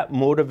 did that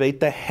motivate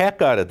the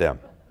heck out of them.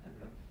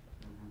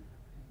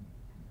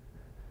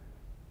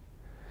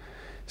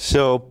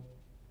 So,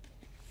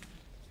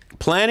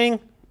 planning,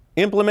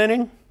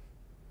 implementing,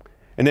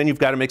 and then you've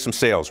got to make some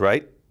sales,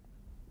 right?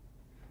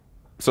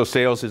 So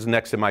sales is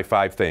next to my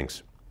 5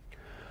 things.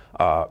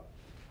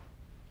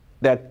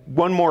 that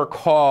one more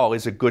call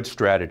is a good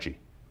strategy.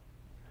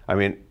 I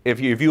mean, if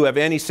you have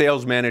any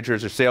sales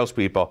managers or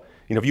salespeople,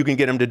 you know, if you can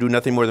get them to do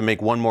nothing more than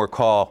make one more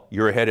call,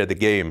 you're ahead of the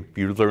game. If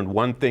you learned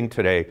one thing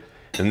today,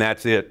 and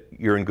that's it,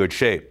 you're in good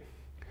shape.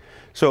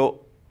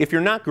 So if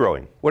you're not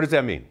growing, what does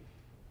that mean?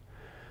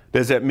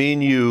 Does that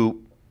mean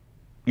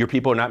your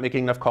people are not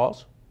making enough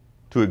calls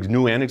to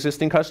new and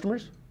existing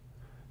customers?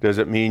 Does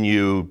it mean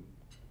you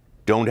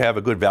don't have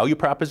a good value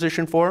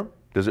proposition for them?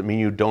 Does it mean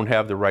you don't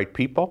have the right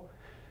people?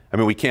 I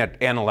mean, we can't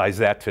analyze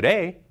that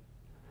today,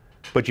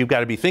 but you've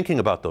got to be thinking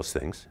about those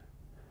things.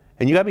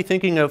 And you got to be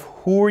thinking of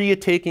who are you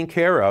taking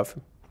care of?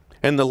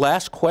 And the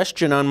last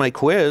question on my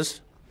quiz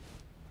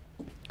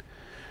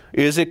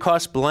is, it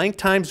costs blank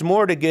times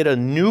more to get a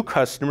new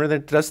customer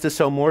than it does to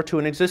sell more to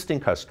an existing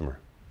customer.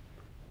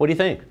 What do you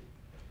think?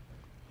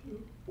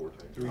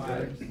 3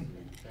 times.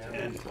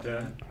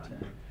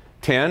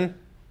 10,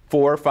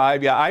 4,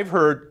 5. Yeah, I've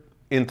heard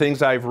in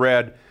things I've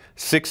read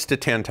 6 to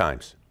 10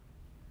 times.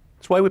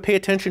 That's why we pay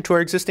attention to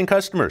our existing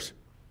customers.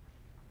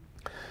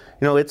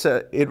 You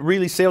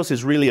know, sales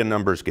is really a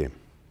numbers game.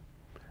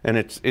 And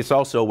it's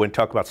also, when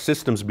talk about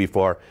systems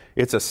before,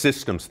 it's a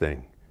systems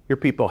thing. Your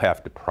people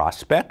have to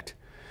prospect.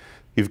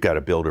 You've got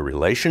to build a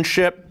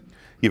relationship.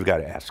 You've got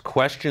to ask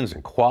questions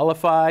and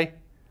qualify.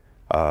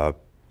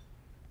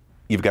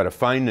 You've got to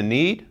find the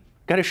need.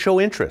 You've got to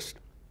show interest.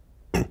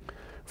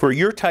 For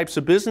your types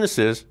of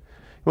businesses,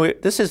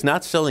 this is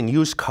not selling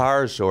used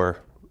cars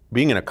or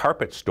being in a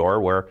carpet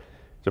store, where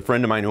a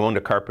friend of mine who owned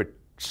a carpet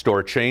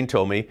store chain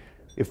told me,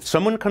 if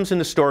someone comes in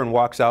the store and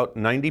walks out,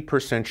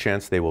 90%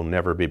 chance they will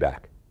never be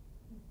back.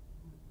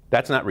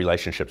 That's not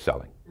relationship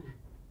selling.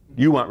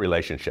 You want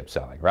relationship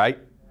selling, right?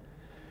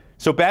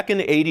 So back in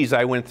the 80s,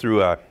 I went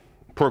through a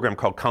program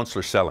called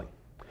Counselor Selling.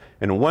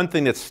 And one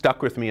thing that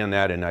stuck with me on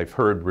that, and I've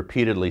heard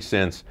repeatedly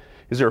since,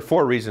 is there are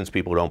 4 reasons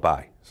people don't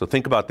buy. So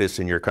think about this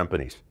in your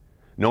companies.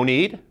 No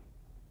need,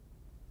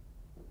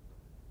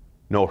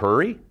 no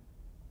hurry,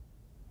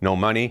 no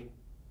money,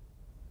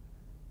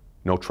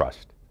 no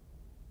trust.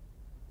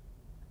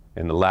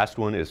 And the last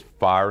one is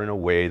far and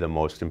away the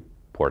most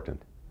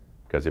important.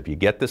 Because if you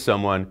get to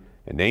someone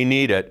and they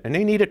need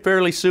it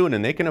fairly soon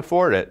and they can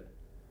afford it,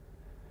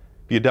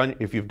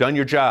 if you've done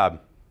your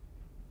job,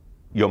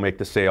 you'll make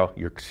the sale,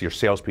 your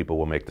salespeople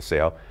will make the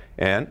sale,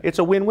 and it's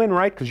a win-win,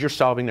 right? Because you're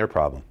solving their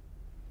problem.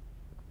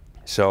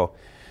 So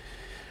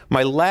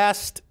my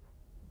last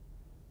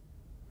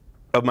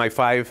of my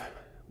 5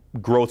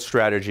 growth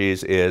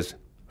strategies is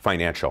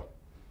financial.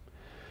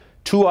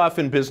 Too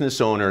often business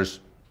owners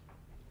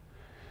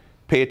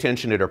pay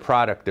attention to their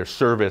product, their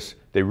service,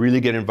 they really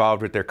get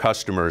involved with their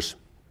customers,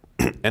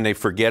 and they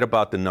forget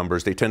about the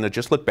numbers. They tend to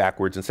just look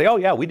backwards and say, oh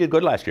yeah, we did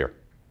good last year.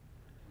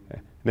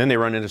 And then they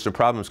run into some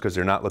problems because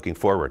they're not looking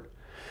forward.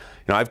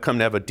 You know, I've come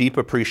to have a deep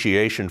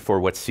appreciation for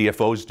what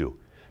CFOs do,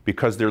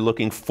 because they're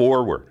looking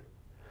forward.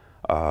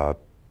 We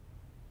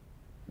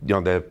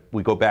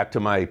go back to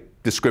my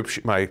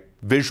description, my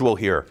visual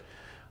here,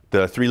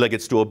 the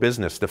 3-legged stool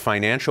business. The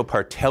financial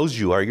part tells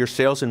you, are your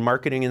sales and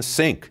marketing in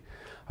sync?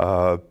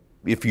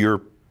 If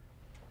you're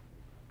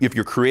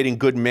creating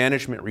good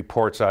management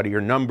reports out of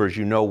your numbers,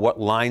 you know what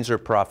lines are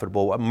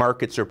profitable, what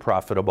markets are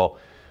profitable.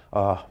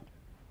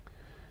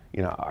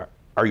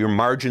 Are your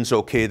margins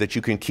okay that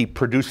you can keep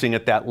producing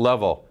at that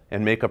level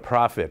and make a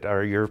profit?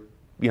 Are your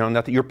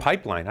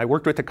pipeline? I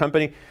worked with a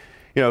company,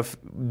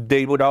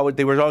 they were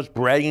always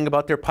bragging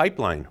about their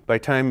pipeline. By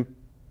the time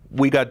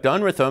we got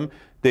done with them,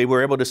 they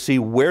were able to see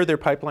where their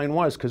pipeline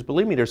was. Because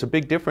believe me, there's a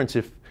big difference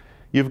if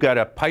you've got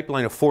a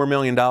pipeline of $4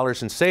 million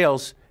in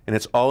sales and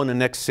it's all in the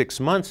next 6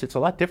 months. It's a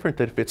lot different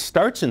than if it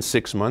starts in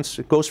 6 months,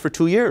 it goes for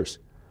 2 years.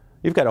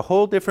 You've got a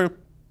whole different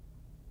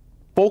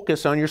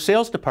focus on your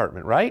sales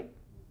department, right?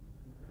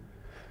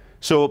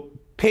 So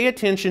pay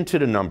attention to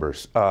the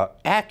numbers,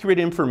 accurate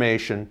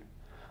information,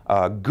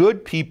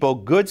 good people,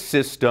 good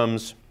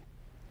systems,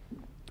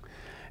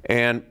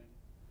 and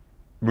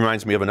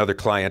reminds me of another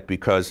client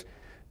because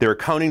their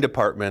accounting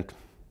department,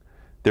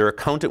 their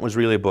accountant was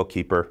really a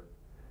bookkeeper.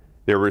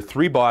 There were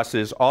 3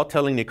 bosses all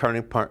telling the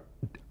accounting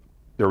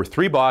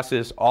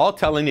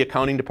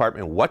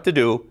department, what to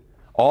do,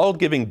 all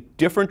giving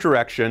different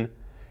direction,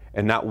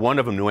 and not one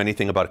of them knew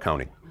anything about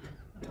accounting.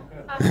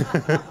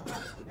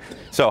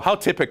 So how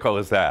typical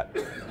is that?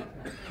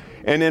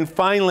 And then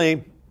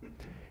finally,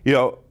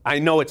 I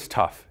know it's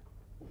tough.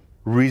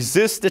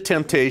 Resist the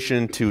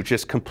temptation to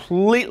just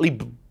completely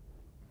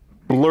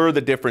blur the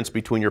difference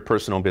between your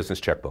personal and business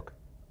checkbook.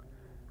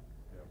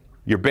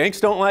 Your banks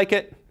don't like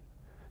it.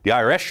 The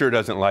IRS sure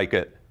doesn't like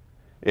it.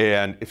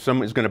 And if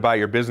someone's going to buy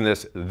your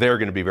business, they're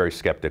going to be very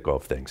skeptical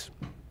of things.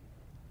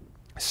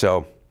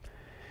 So,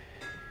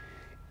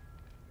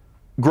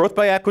 growth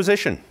by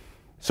acquisition.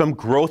 Some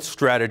growth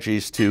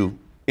strategies to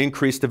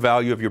increase the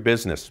value of your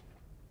business.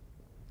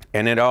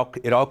 And it all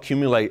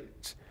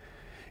accumulates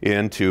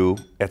into,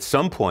 at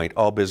some point,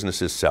 all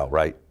businesses sell,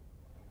 right?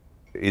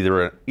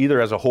 Either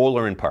as a whole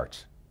or in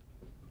parts.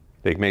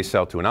 They may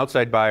sell to an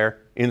outside buyer,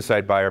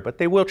 inside buyer, but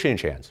they will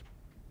change hands.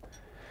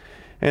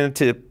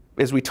 And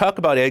as we talk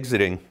about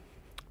exiting,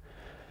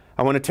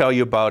 I want to tell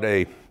you about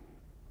a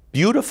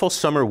beautiful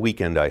summer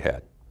weekend I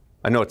had.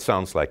 I know it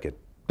sounds like it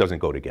doesn't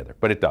go together,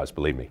 but it does,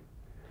 believe me.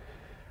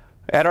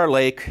 At our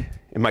lake,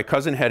 and my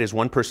cousin had his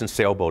one-person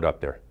sailboat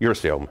up there. You're a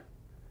sailman.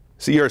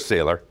 See, you're a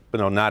sailor,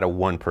 but no, not a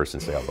one-person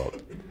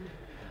sailboat.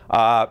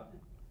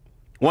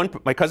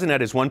 My cousin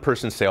had his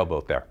one-person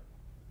sailboat there.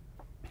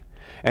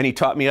 And he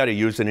taught me how to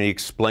use it, and he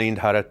explained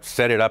how to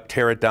set it up,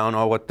 tear it down,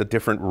 all what the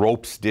different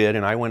ropes did.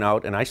 And I went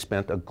out, and I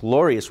spent a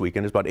glorious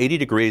weekend. It was about 80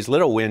 degrees,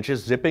 little wind,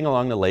 just zipping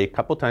along the lake a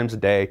couple times a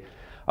day.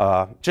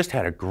 Just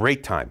had a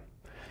great time.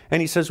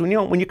 And he says, when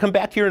you come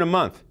back here in a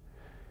month,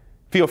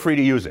 feel free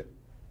to use it.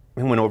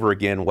 And went over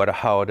again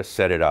how to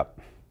set it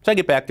up. So I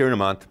get back there in a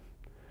month,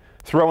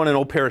 throw in an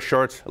old pair of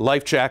shorts, a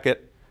life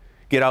jacket,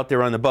 get out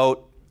there on the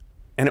boat,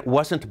 and it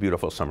wasn't a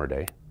beautiful summer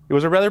day. It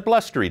was a rather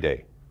blustery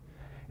day.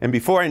 And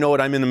before I know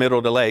it, I'm in the middle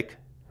of the lake,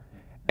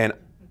 and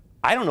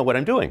I don't know what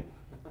I'm doing.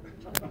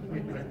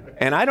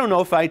 And I don't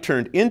know if I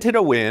turned into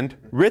the wind,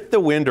 with the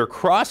wind, or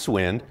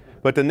crosswind,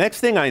 but the next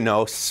thing I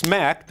know,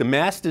 smack, the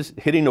mast is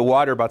hitting the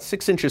water about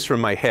 6 inches from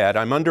my head.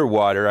 I'm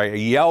underwater. I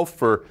yell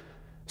for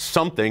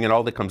something, and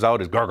all that comes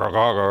out is gar, gar,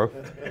 gar, gar.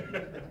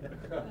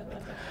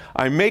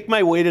 I make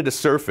my way to the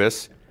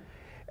surface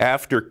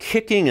after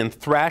kicking and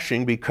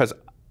thrashing because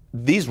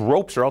these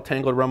ropes are all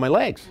tangled around my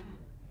legs.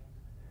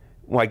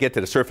 When I get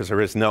to the surface, I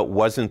realize, no, it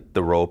wasn't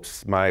the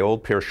ropes. My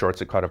old pair of shorts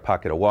had caught a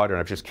pocket of water, and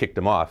I've just kicked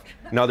them off.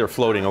 Now they're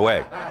floating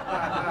away.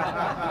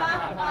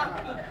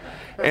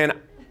 And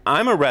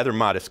I'm a rather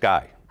modest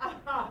guy.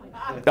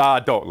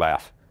 Don't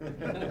laugh.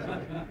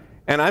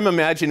 And I'm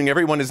imagining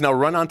everyone has now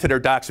run onto their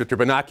docks with their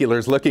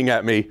binoculars looking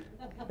at me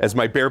as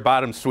my bare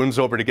bottom swims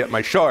over to get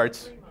my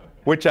shorts,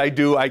 which I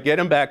do. I get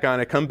them back on,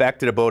 I come back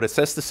to the boat,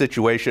 assess the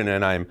situation,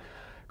 and I'm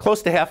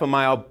close to half a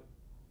mile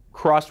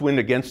crosswind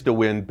against the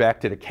wind back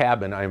to the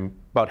cabin. I'm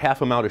about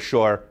half a mile to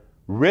shore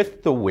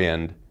with the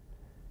wind,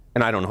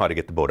 and I don't know how to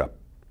get the boat up.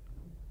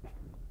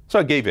 So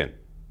I gave in.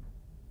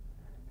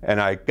 And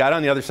I got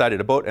on the other side of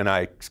the boat, and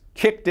I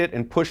kicked it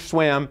and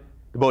swam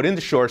the boat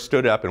into shore,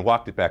 stood up, and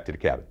walked it back to the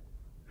cabin.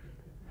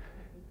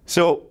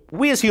 So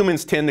we as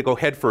humans tend to go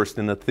headfirst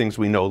in the things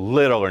we know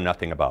little or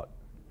nothing about.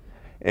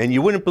 And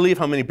you wouldn't believe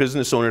how many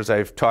business owners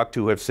I've talked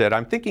to have said,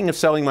 I'm thinking of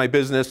selling my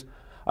business.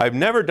 I've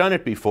never done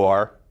it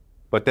before,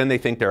 but then they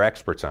think they're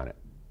experts on it.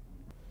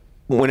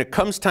 When it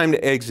comes time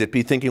to exit,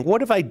 be thinking,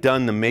 what have I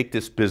done to make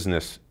this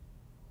business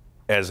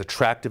as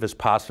attractive as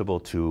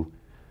possible to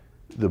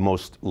the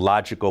most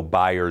logical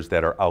buyers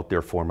that are out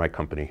there for my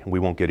company? And we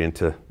won't get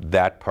into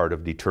that part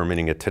of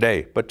determining it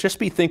today, but just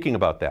be thinking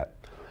about that.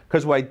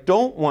 Because what I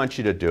don't want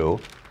you to do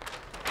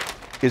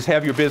is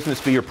have your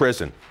business be your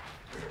prison.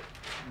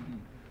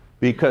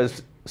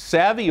 Because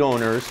savvy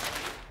owners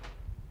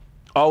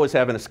always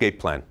have an escape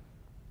plan.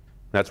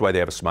 That's why they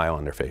have a smile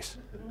on their face.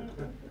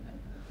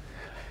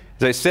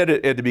 As I said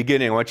at the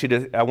beginning, I want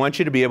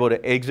you to be able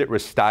to exit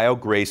with style,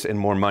 grace, and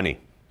more money.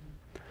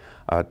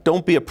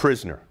 Don't be a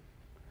prisoner.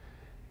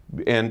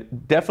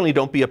 And definitely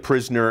don't be a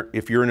prisoner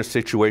if you're in a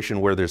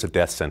situation where there's a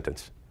death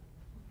sentence.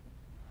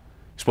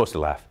 You're supposed to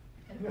laugh.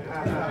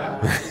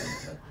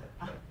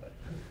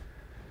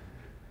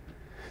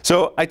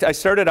 So I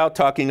started out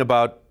talking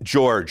about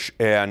George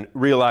and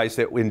realized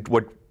that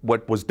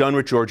what was done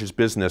with George's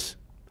business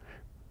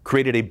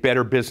created a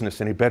better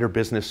business, and a better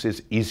business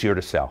is easier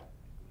to sell.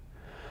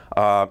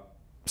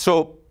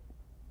 So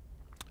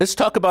let's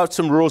talk about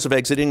some rules of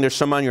exiting. There's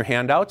some on your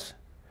handouts.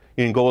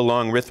 You can go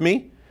along with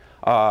me.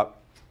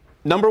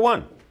 Number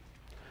one,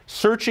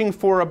 searching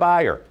for a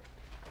buyer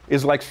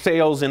is like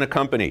sales in a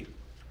company.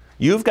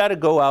 You've got to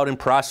go out and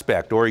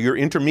prospect, or your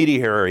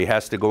intermediary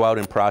has to go out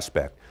and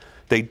prospect.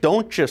 They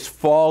don't just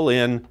fall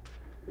in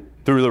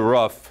through the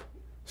roof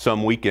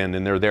some weekend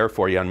and they're there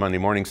for you on Monday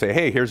morning and say,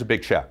 hey, here's a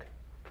big check.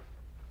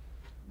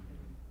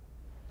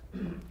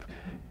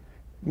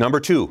 Number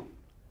two,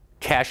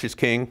 cash is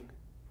king,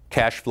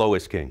 cash flow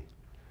is king.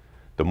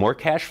 The more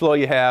cash flow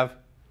you have,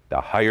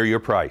 the higher your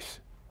price.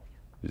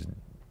 There's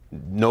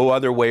no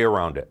other way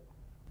around it.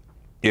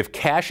 If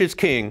cash is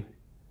king,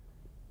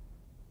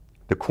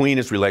 the queen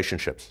is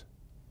relationships.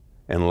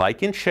 And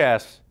like in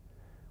chess,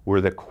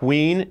 where the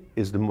queen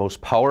is the most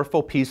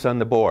powerful piece on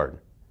the board,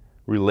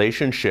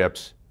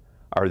 relationships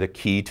are the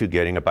key to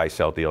getting a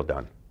buy-sell deal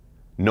done.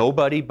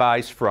 Nobody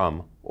buys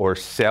from or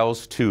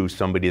sells to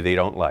somebody they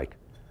don't like.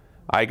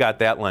 I got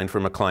that line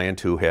from a client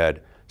who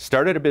had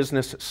started a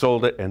business,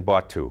 sold it, and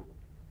bought two.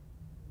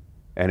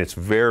 And it's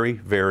very,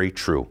 very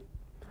true.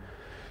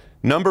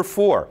 Number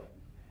four,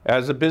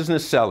 as a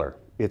business seller,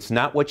 it's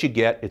not what you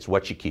get, it's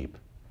what you keep.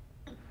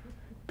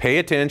 Pay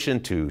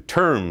attention to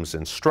terms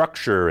and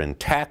structure and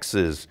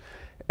taxes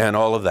and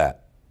all of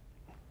that.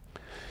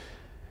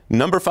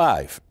 Number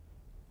five,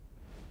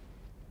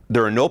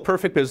 there are no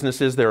perfect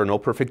businesses, there are no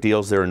perfect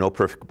deals, there are no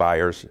perfect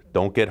buyers.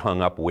 Don't get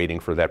hung up waiting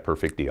for that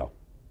perfect deal.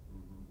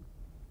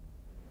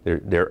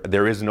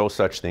 There is no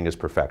such thing as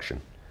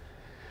perfection.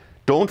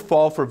 Don't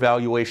fall for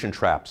valuation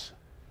traps.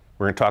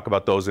 We're going to talk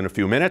about those in a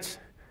few minutes.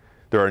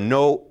 There are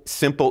no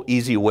simple,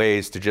 easy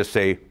ways to just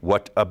say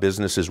what a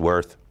business is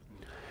worth.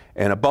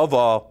 And above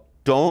all,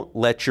 don't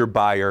let your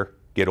buyer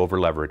get over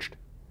leveraged.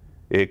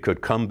 It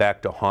could come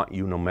back to haunt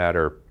you no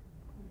matter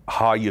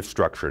how you've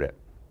structured it.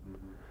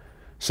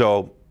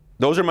 So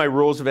those are my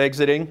rules of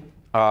exiting.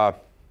 Right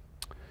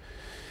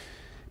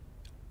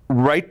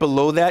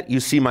below that,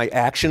 you see my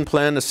action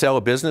plan to sell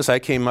a business. I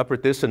came up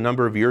with this a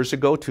number of years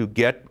ago to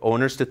get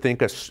owners to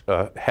think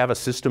have a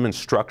system and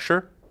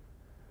structure.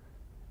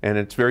 And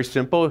it's very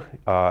simple.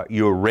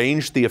 You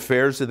arrange the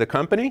affairs of the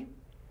company.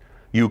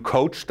 You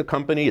coach the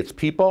company, its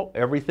people,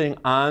 everything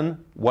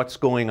on what's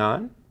going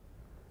on.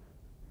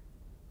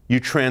 You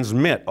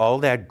transmit all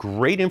that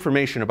great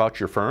information about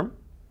your firm.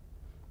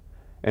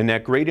 And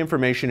that great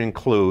information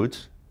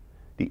includes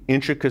the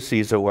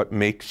intricacies of what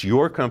makes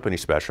your company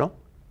special,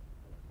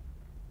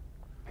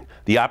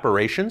 the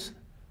operations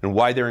and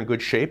why they're in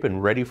good shape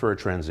and ready for a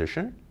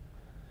transition,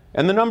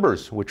 and the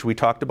numbers, which we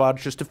talked about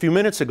just a few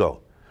minutes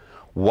ago.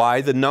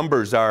 Why the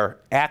numbers are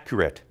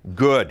accurate,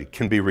 good,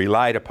 can be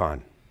relied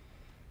upon.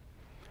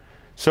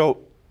 So,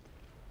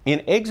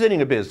 in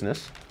exiting a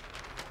business,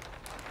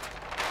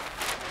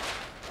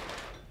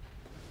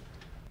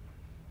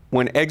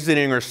 when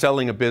exiting or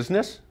selling a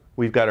business,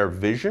 we've got our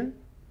vision,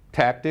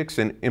 tactics,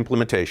 and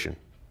implementation.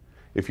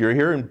 If you're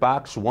here in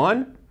box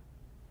 1,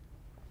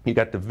 you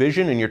got the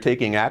vision and you're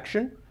taking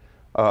action,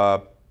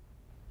 but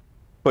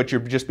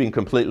you're just being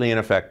completely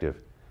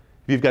ineffective.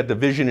 If you've got the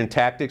vision and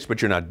tactics,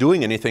 but you're not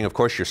doing anything, of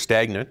course you're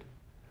stagnant.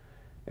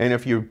 And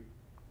if you're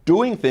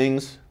doing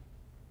things,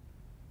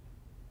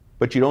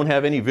 but you don't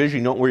have any vision,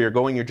 you don't know where you're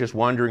going, you're just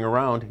wandering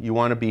around, you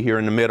want to be here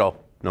in the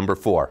middle, number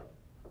 4.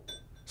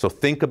 So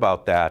think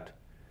about that.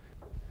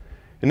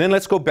 And then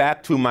let's go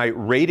back to my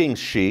ratings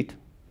sheet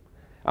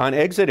on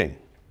exiting.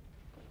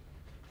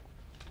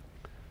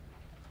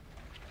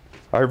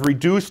 I've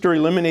reduced or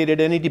eliminated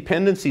any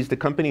dependencies the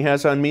company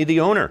has on me, the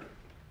owner.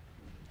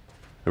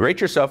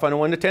 Rate yourself on a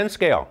 1 to 10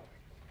 scale.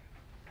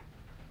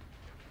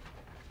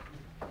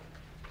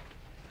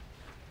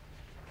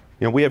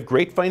 You know, we have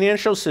great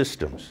financial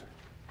systems.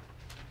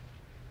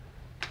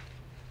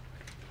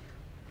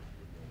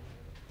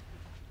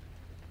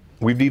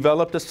 We've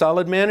developed a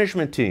solid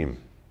management team.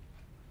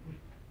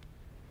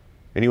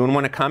 Anyone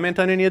want to comment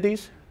on any of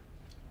these?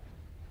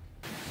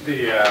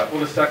 Well,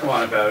 the second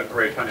one about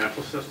great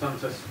financial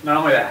systems is not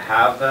only to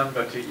have them,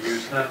 but to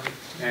use them,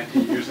 and to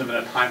use them in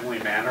a timely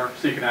manner,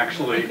 so you can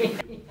actually...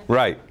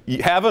 Right.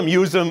 You have them,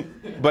 use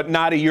them, but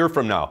not a year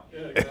from now. Yeah,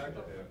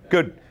 exactly.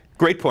 Good.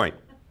 Great point.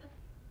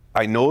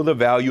 I know the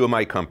value of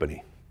my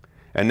company.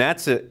 And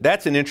that's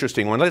an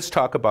interesting one. Let's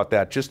talk about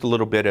that just a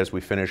little bit as we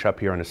finish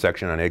up here on the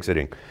section on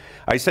exiting.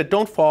 I said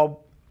don't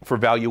fall for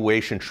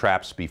valuation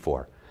traps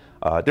before.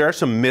 There are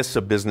some myths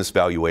of business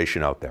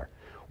valuation out there.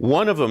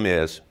 One of them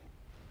is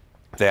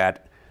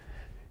that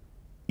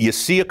you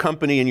see a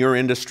company in your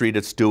industry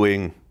that's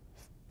doing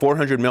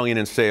 $400 million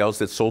in sales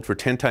that's sold for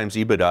 10 times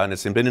EBITDA, and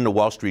it's been in the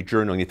Wall Street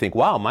Journal, and you think,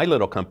 wow, my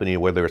little company,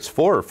 whether it's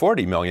 4 or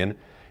 40 million,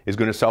 is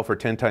going to sell for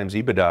 10 times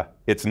EBITDA.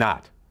 It's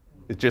not.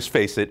 Just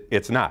face it,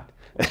 it's not.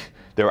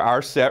 There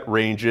are set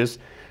ranges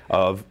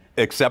of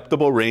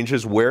acceptable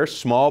ranges where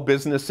small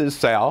businesses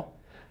sell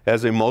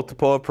as a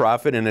multiple of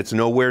profit, and it's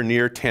nowhere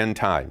near 10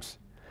 times.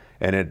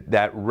 And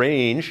that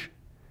range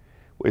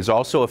is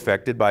also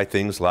affected by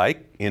things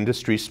like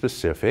industry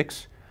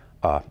specifics,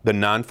 the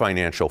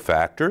non-financial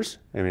factors.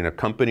 I mean, a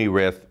company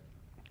with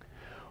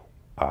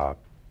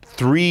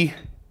 3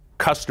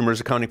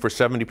 customers accounting for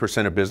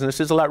 70% of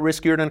business is a lot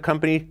riskier than a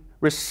company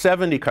with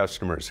 70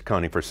 customers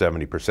accounting for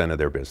 70% of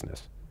their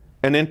business.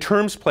 And then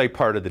terms play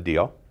part of the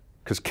deal,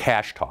 because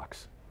cash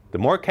talks. The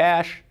more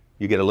cash,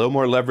 you get a little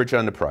more leverage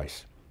on the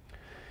price.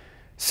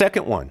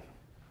 Second one,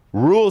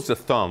 rules of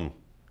thumb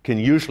can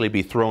usually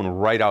be thrown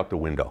right out the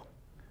window.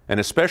 And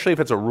especially if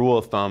it's a rule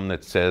of thumb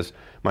that says,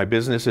 my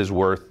business is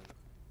worth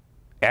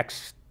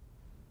X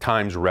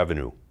times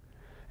revenue.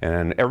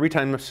 And every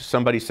time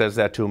somebody says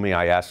that to me,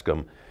 I ask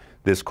them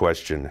this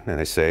question.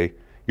 And I say,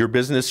 your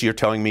business, you're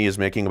telling me, is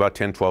making about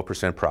 10,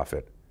 12%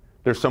 profit.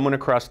 There's someone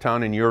across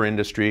town in your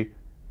industry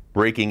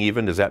breaking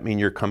even. Does that mean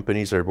your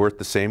companies are worth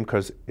the same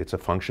because it's a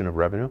function of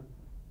revenue?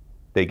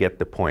 They get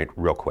the point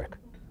real quick.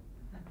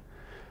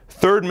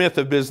 Third myth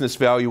of business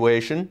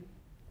valuation.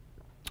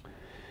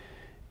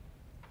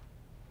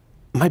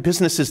 My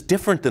business is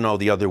different than all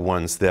the other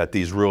ones that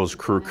these rules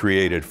were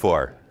created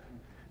for.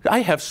 I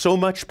have so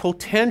much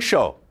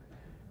potential.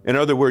 In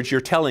other words,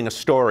 you're telling a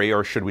story,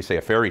 or should we say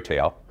a fairy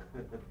tale.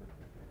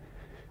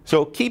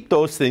 So keep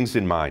those things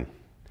in mind.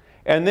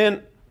 And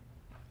then,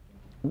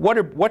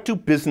 what do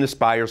business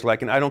buyers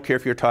like? And I don't care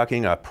if you're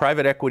talking a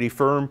private equity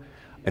firm,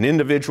 an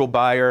individual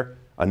buyer,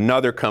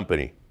 another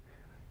company.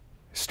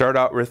 Start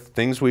out with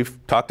things we've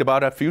talked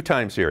about a few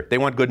times here. They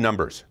want good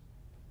numbers.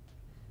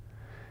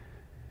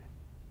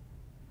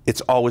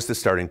 It's always the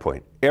starting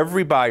point.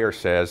 Every buyer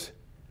says,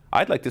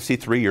 I'd like to see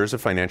 3 years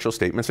of financial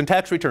statements and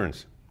tax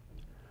returns.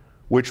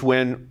 Which,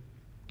 when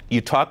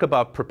you talk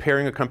about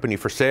preparing a company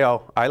for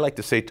sale, I like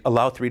to say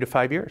allow 3 to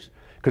 5 years.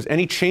 Because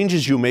any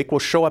changes you make will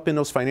show up in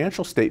those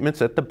financial statements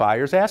that the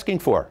buyer's asking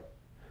for.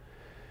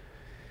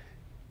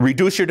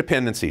 Reduce your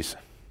dependencies,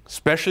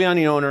 especially on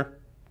the owner.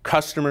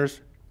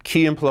 customers,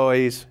 key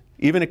employees,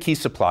 even a key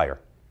supplier.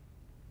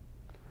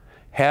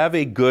 Have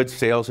a good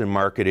sales and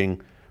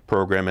marketing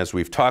program, as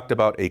we've talked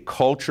about, a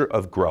culture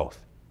of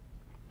growth.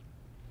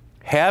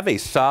 Have a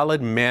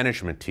solid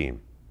management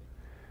team.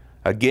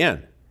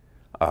 Again,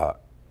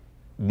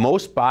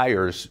 most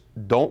buyers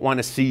don't want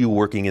to see you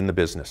working in the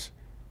business.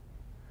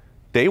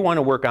 They want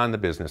to work on the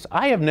business.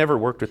 I have never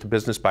worked with a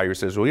business buyer who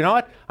says, well, you know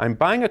what? I'm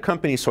buying a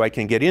company so I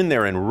can get in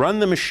there and run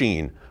the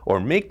machine or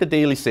make the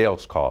daily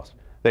sales calls.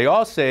 They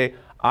all say,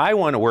 I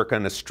want to work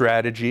on the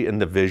strategy and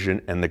the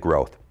vision and the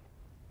growth.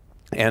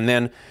 And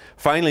then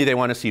finally, they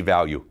want to see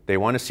value. They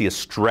want to see a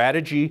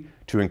strategy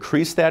to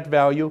increase that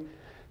value.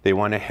 They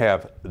want to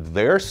have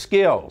their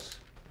skills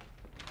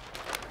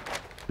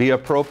be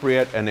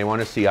appropriate, and they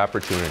want to see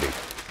opportunity.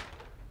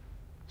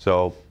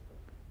 So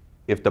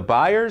if the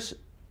buyers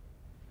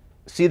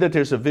see that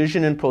there's a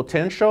vision and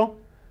potential,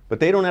 but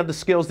they don't have the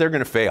skills, they're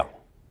going to fail.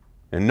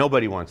 And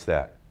nobody wants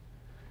that.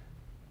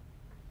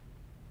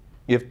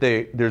 If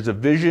there's a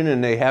vision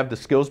and they have the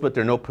skills, but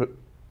there's no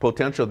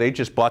potential, they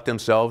just bought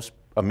themselves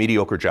a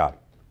mediocre job.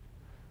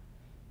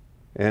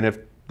 And if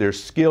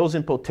there's skills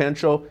and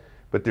potential,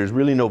 but there's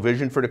really no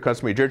vision for the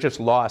customer, they're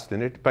just lost.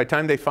 And by the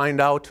time they find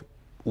out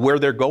where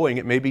they're going,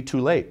 it may be too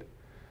late.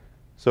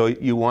 So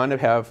you want to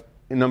have,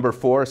 number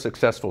 4, a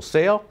successful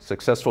sale,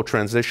 successful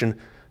transition,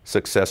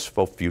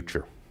 successful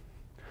future.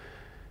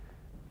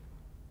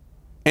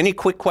 Any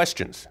quick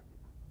questions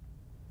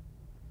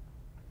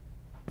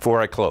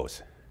before I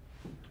close?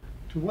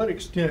 To what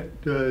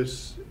extent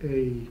does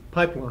a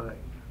pipeline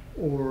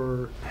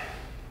or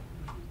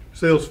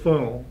sales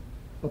funnel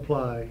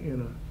apply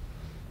in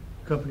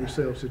a company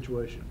sales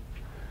situation?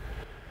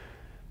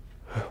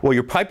 Well,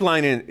 your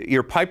pipeline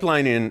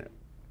in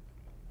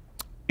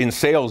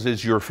sales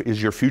is your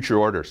future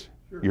orders,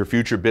 sure. Your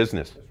future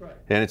business. That's right.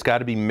 And it's got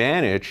to be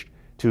managed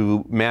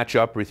to match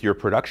up with your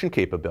production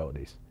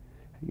capabilities.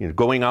 You know,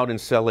 going out and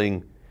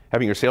selling,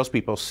 having your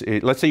salespeople,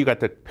 let's say you got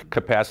the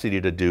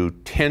capacity to do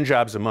 10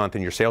 jobs a month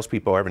and your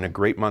salespeople are having a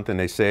great month and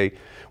they say,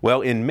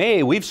 well, in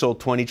May, we've sold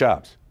 20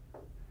 jobs.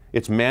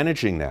 It's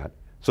managing that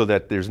so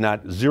that there's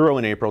not 0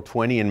 in April,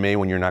 20 in May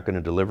when you're not going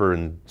to deliver,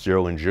 and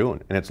 0 in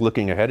June. And it's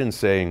looking ahead and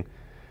saying,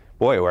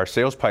 boy, our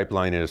sales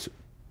pipeline is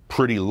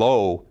pretty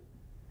low.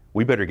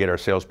 We better get our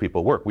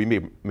salespeople work.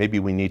 Maybe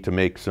we need to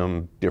make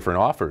some different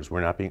offers.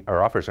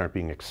 Our offers aren't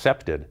being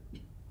accepted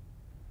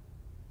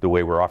the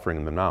way we're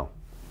offering them now.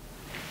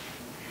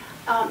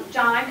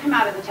 John, I come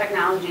out of the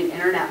technology and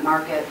internet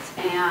markets,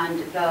 and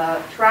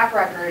the track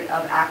record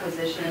of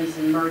acquisitions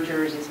and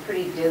mergers is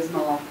pretty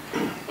dismal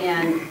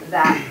in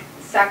that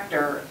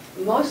sector,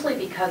 mostly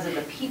because of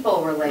the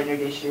people-related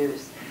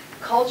issues.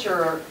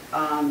 Culture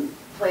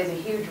plays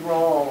a huge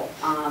role.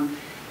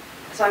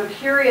 So I'm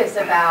curious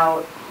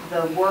about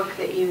the work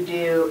that you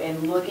do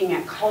in looking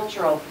at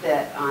cultural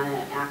fit on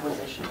an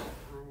acquisition.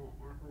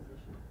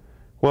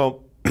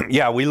 Well,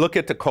 yeah, we look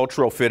at the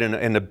cultural fit,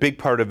 and a big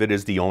part of it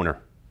is the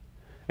owner.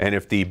 And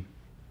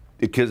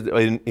because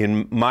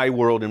in my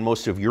world and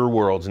most of your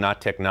worlds, not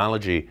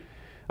technology,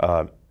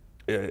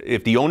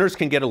 if the owners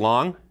can get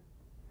along,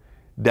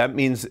 that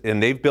means,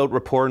 and they've built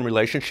rapport and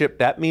relationship,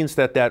 that means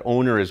that that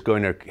owner is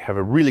going to have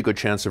a really good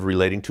chance of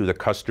relating to the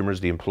customers,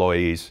 the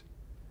employees,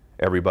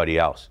 everybody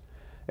else.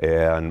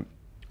 And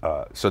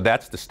so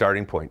that's the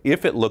starting point.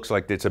 If it looks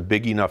like it's a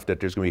big enough that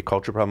there's going to be a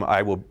culture problem,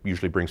 I will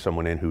usually bring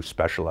someone in who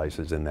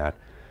specializes in that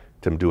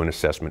to do an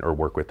assessment or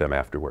work with them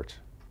afterwards.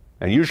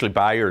 And usually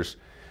buyers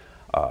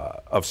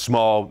of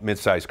small,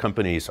 mid-sized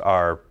companies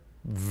are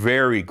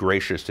very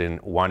gracious in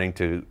wanting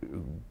to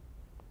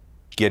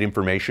get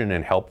information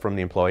and help from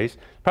the employees.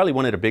 Probably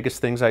one of the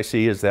biggest things I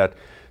see is that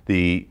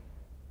the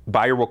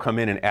buyer will come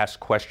in and ask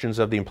questions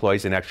of the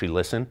employees and actually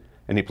listen,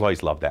 and the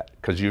employees love that,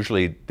 because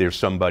usually there's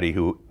somebody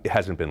who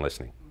hasn't been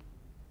listening.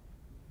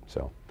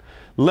 So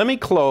let me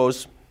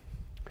close,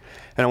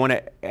 and I want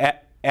to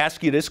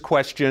ask you this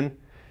question.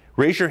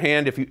 Raise your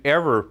hand if you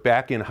ever,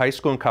 back in high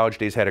school and college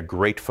days, had a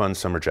great fun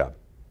summer job.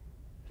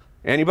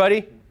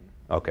 Anybody?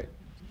 Okay.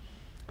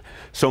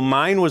 So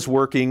mine was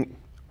working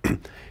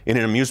in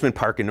an amusement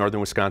park in northern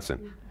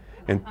Wisconsin.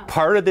 And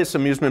part of this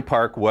amusement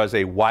park was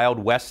a Wild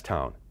West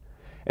town.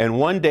 And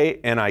one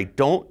day, and I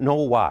don't know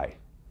why,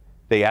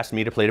 they asked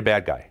me to play the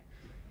bad guy.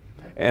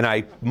 And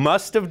I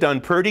must have done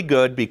pretty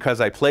good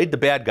because I played the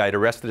bad guy the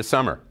rest of the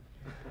summer.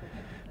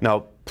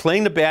 Now,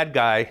 playing the bad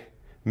guy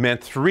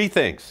meant 3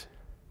 things.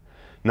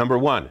 Number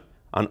 1,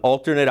 on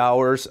alternate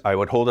hours, I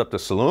would hold up the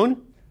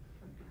saloon,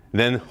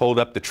 then hold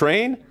up the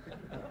train,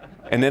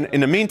 and then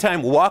in the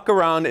meantime, walk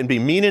around and be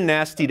mean and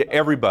nasty to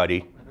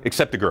everybody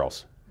except the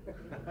girls.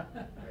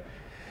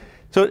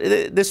 So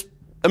this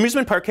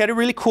amusement park had a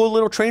really cool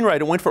little train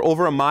ride. It went for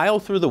over a mile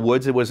through the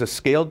woods. It was a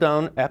scaled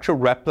down actual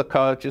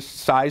replica,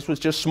 just size was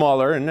just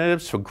smaller, and it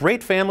was a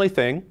great family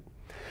thing.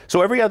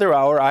 So every other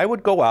hour, I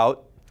would go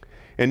out,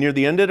 and near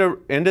the end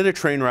of the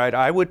train ride,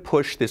 I would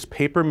push this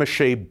paper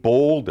mache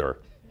boulder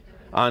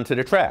onto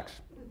the tracks.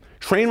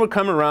 Train would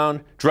come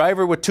around,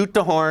 driver would toot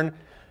the horn,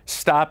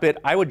 stop it,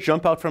 I would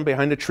jump out from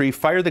behind a tree,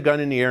 fire the gun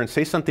in the air, and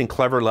say something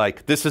clever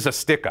like, "This is a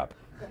stick-up."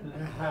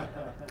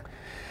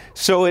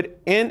 So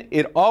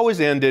it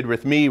always ended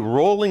with me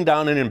rolling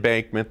down an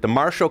embankment, the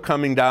marshal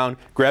coming down,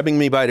 grabbing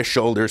me by the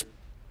shoulders,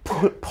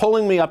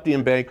 pulling me up the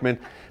embankment,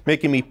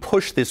 making me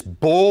push this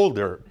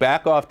boulder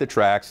back off the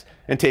tracks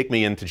and take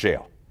me into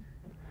jail.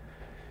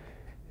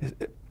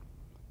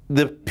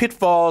 The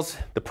pitfalls,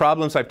 the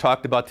problems I've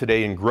talked about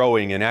today in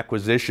growing and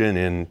acquisition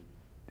and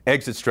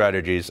exit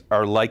strategies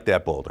are like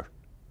that boulder.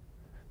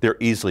 They're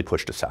easily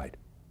pushed aside.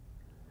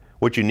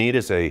 What you need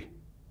is a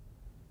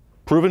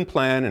proven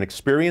plan, an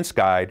experienced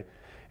guide,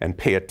 and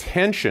pay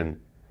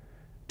attention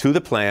to the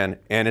plan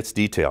and its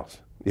details.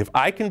 If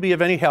I can be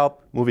of any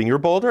help moving your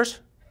boulders,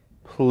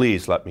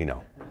 please let me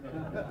know.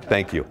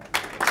 Thank you.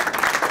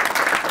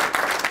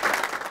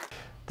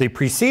 The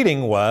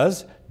preceding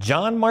was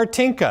John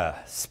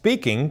Martinka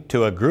speaking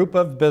to a group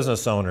of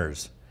business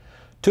owners.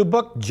 To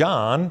book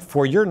John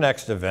for your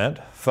next event,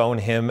 phone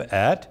him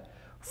at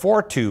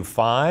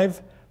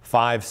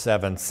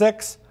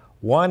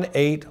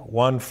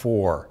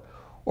 425-576-1814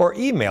 or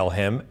email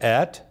him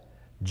at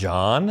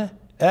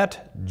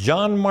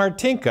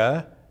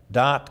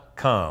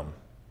john@johnmartinka.com.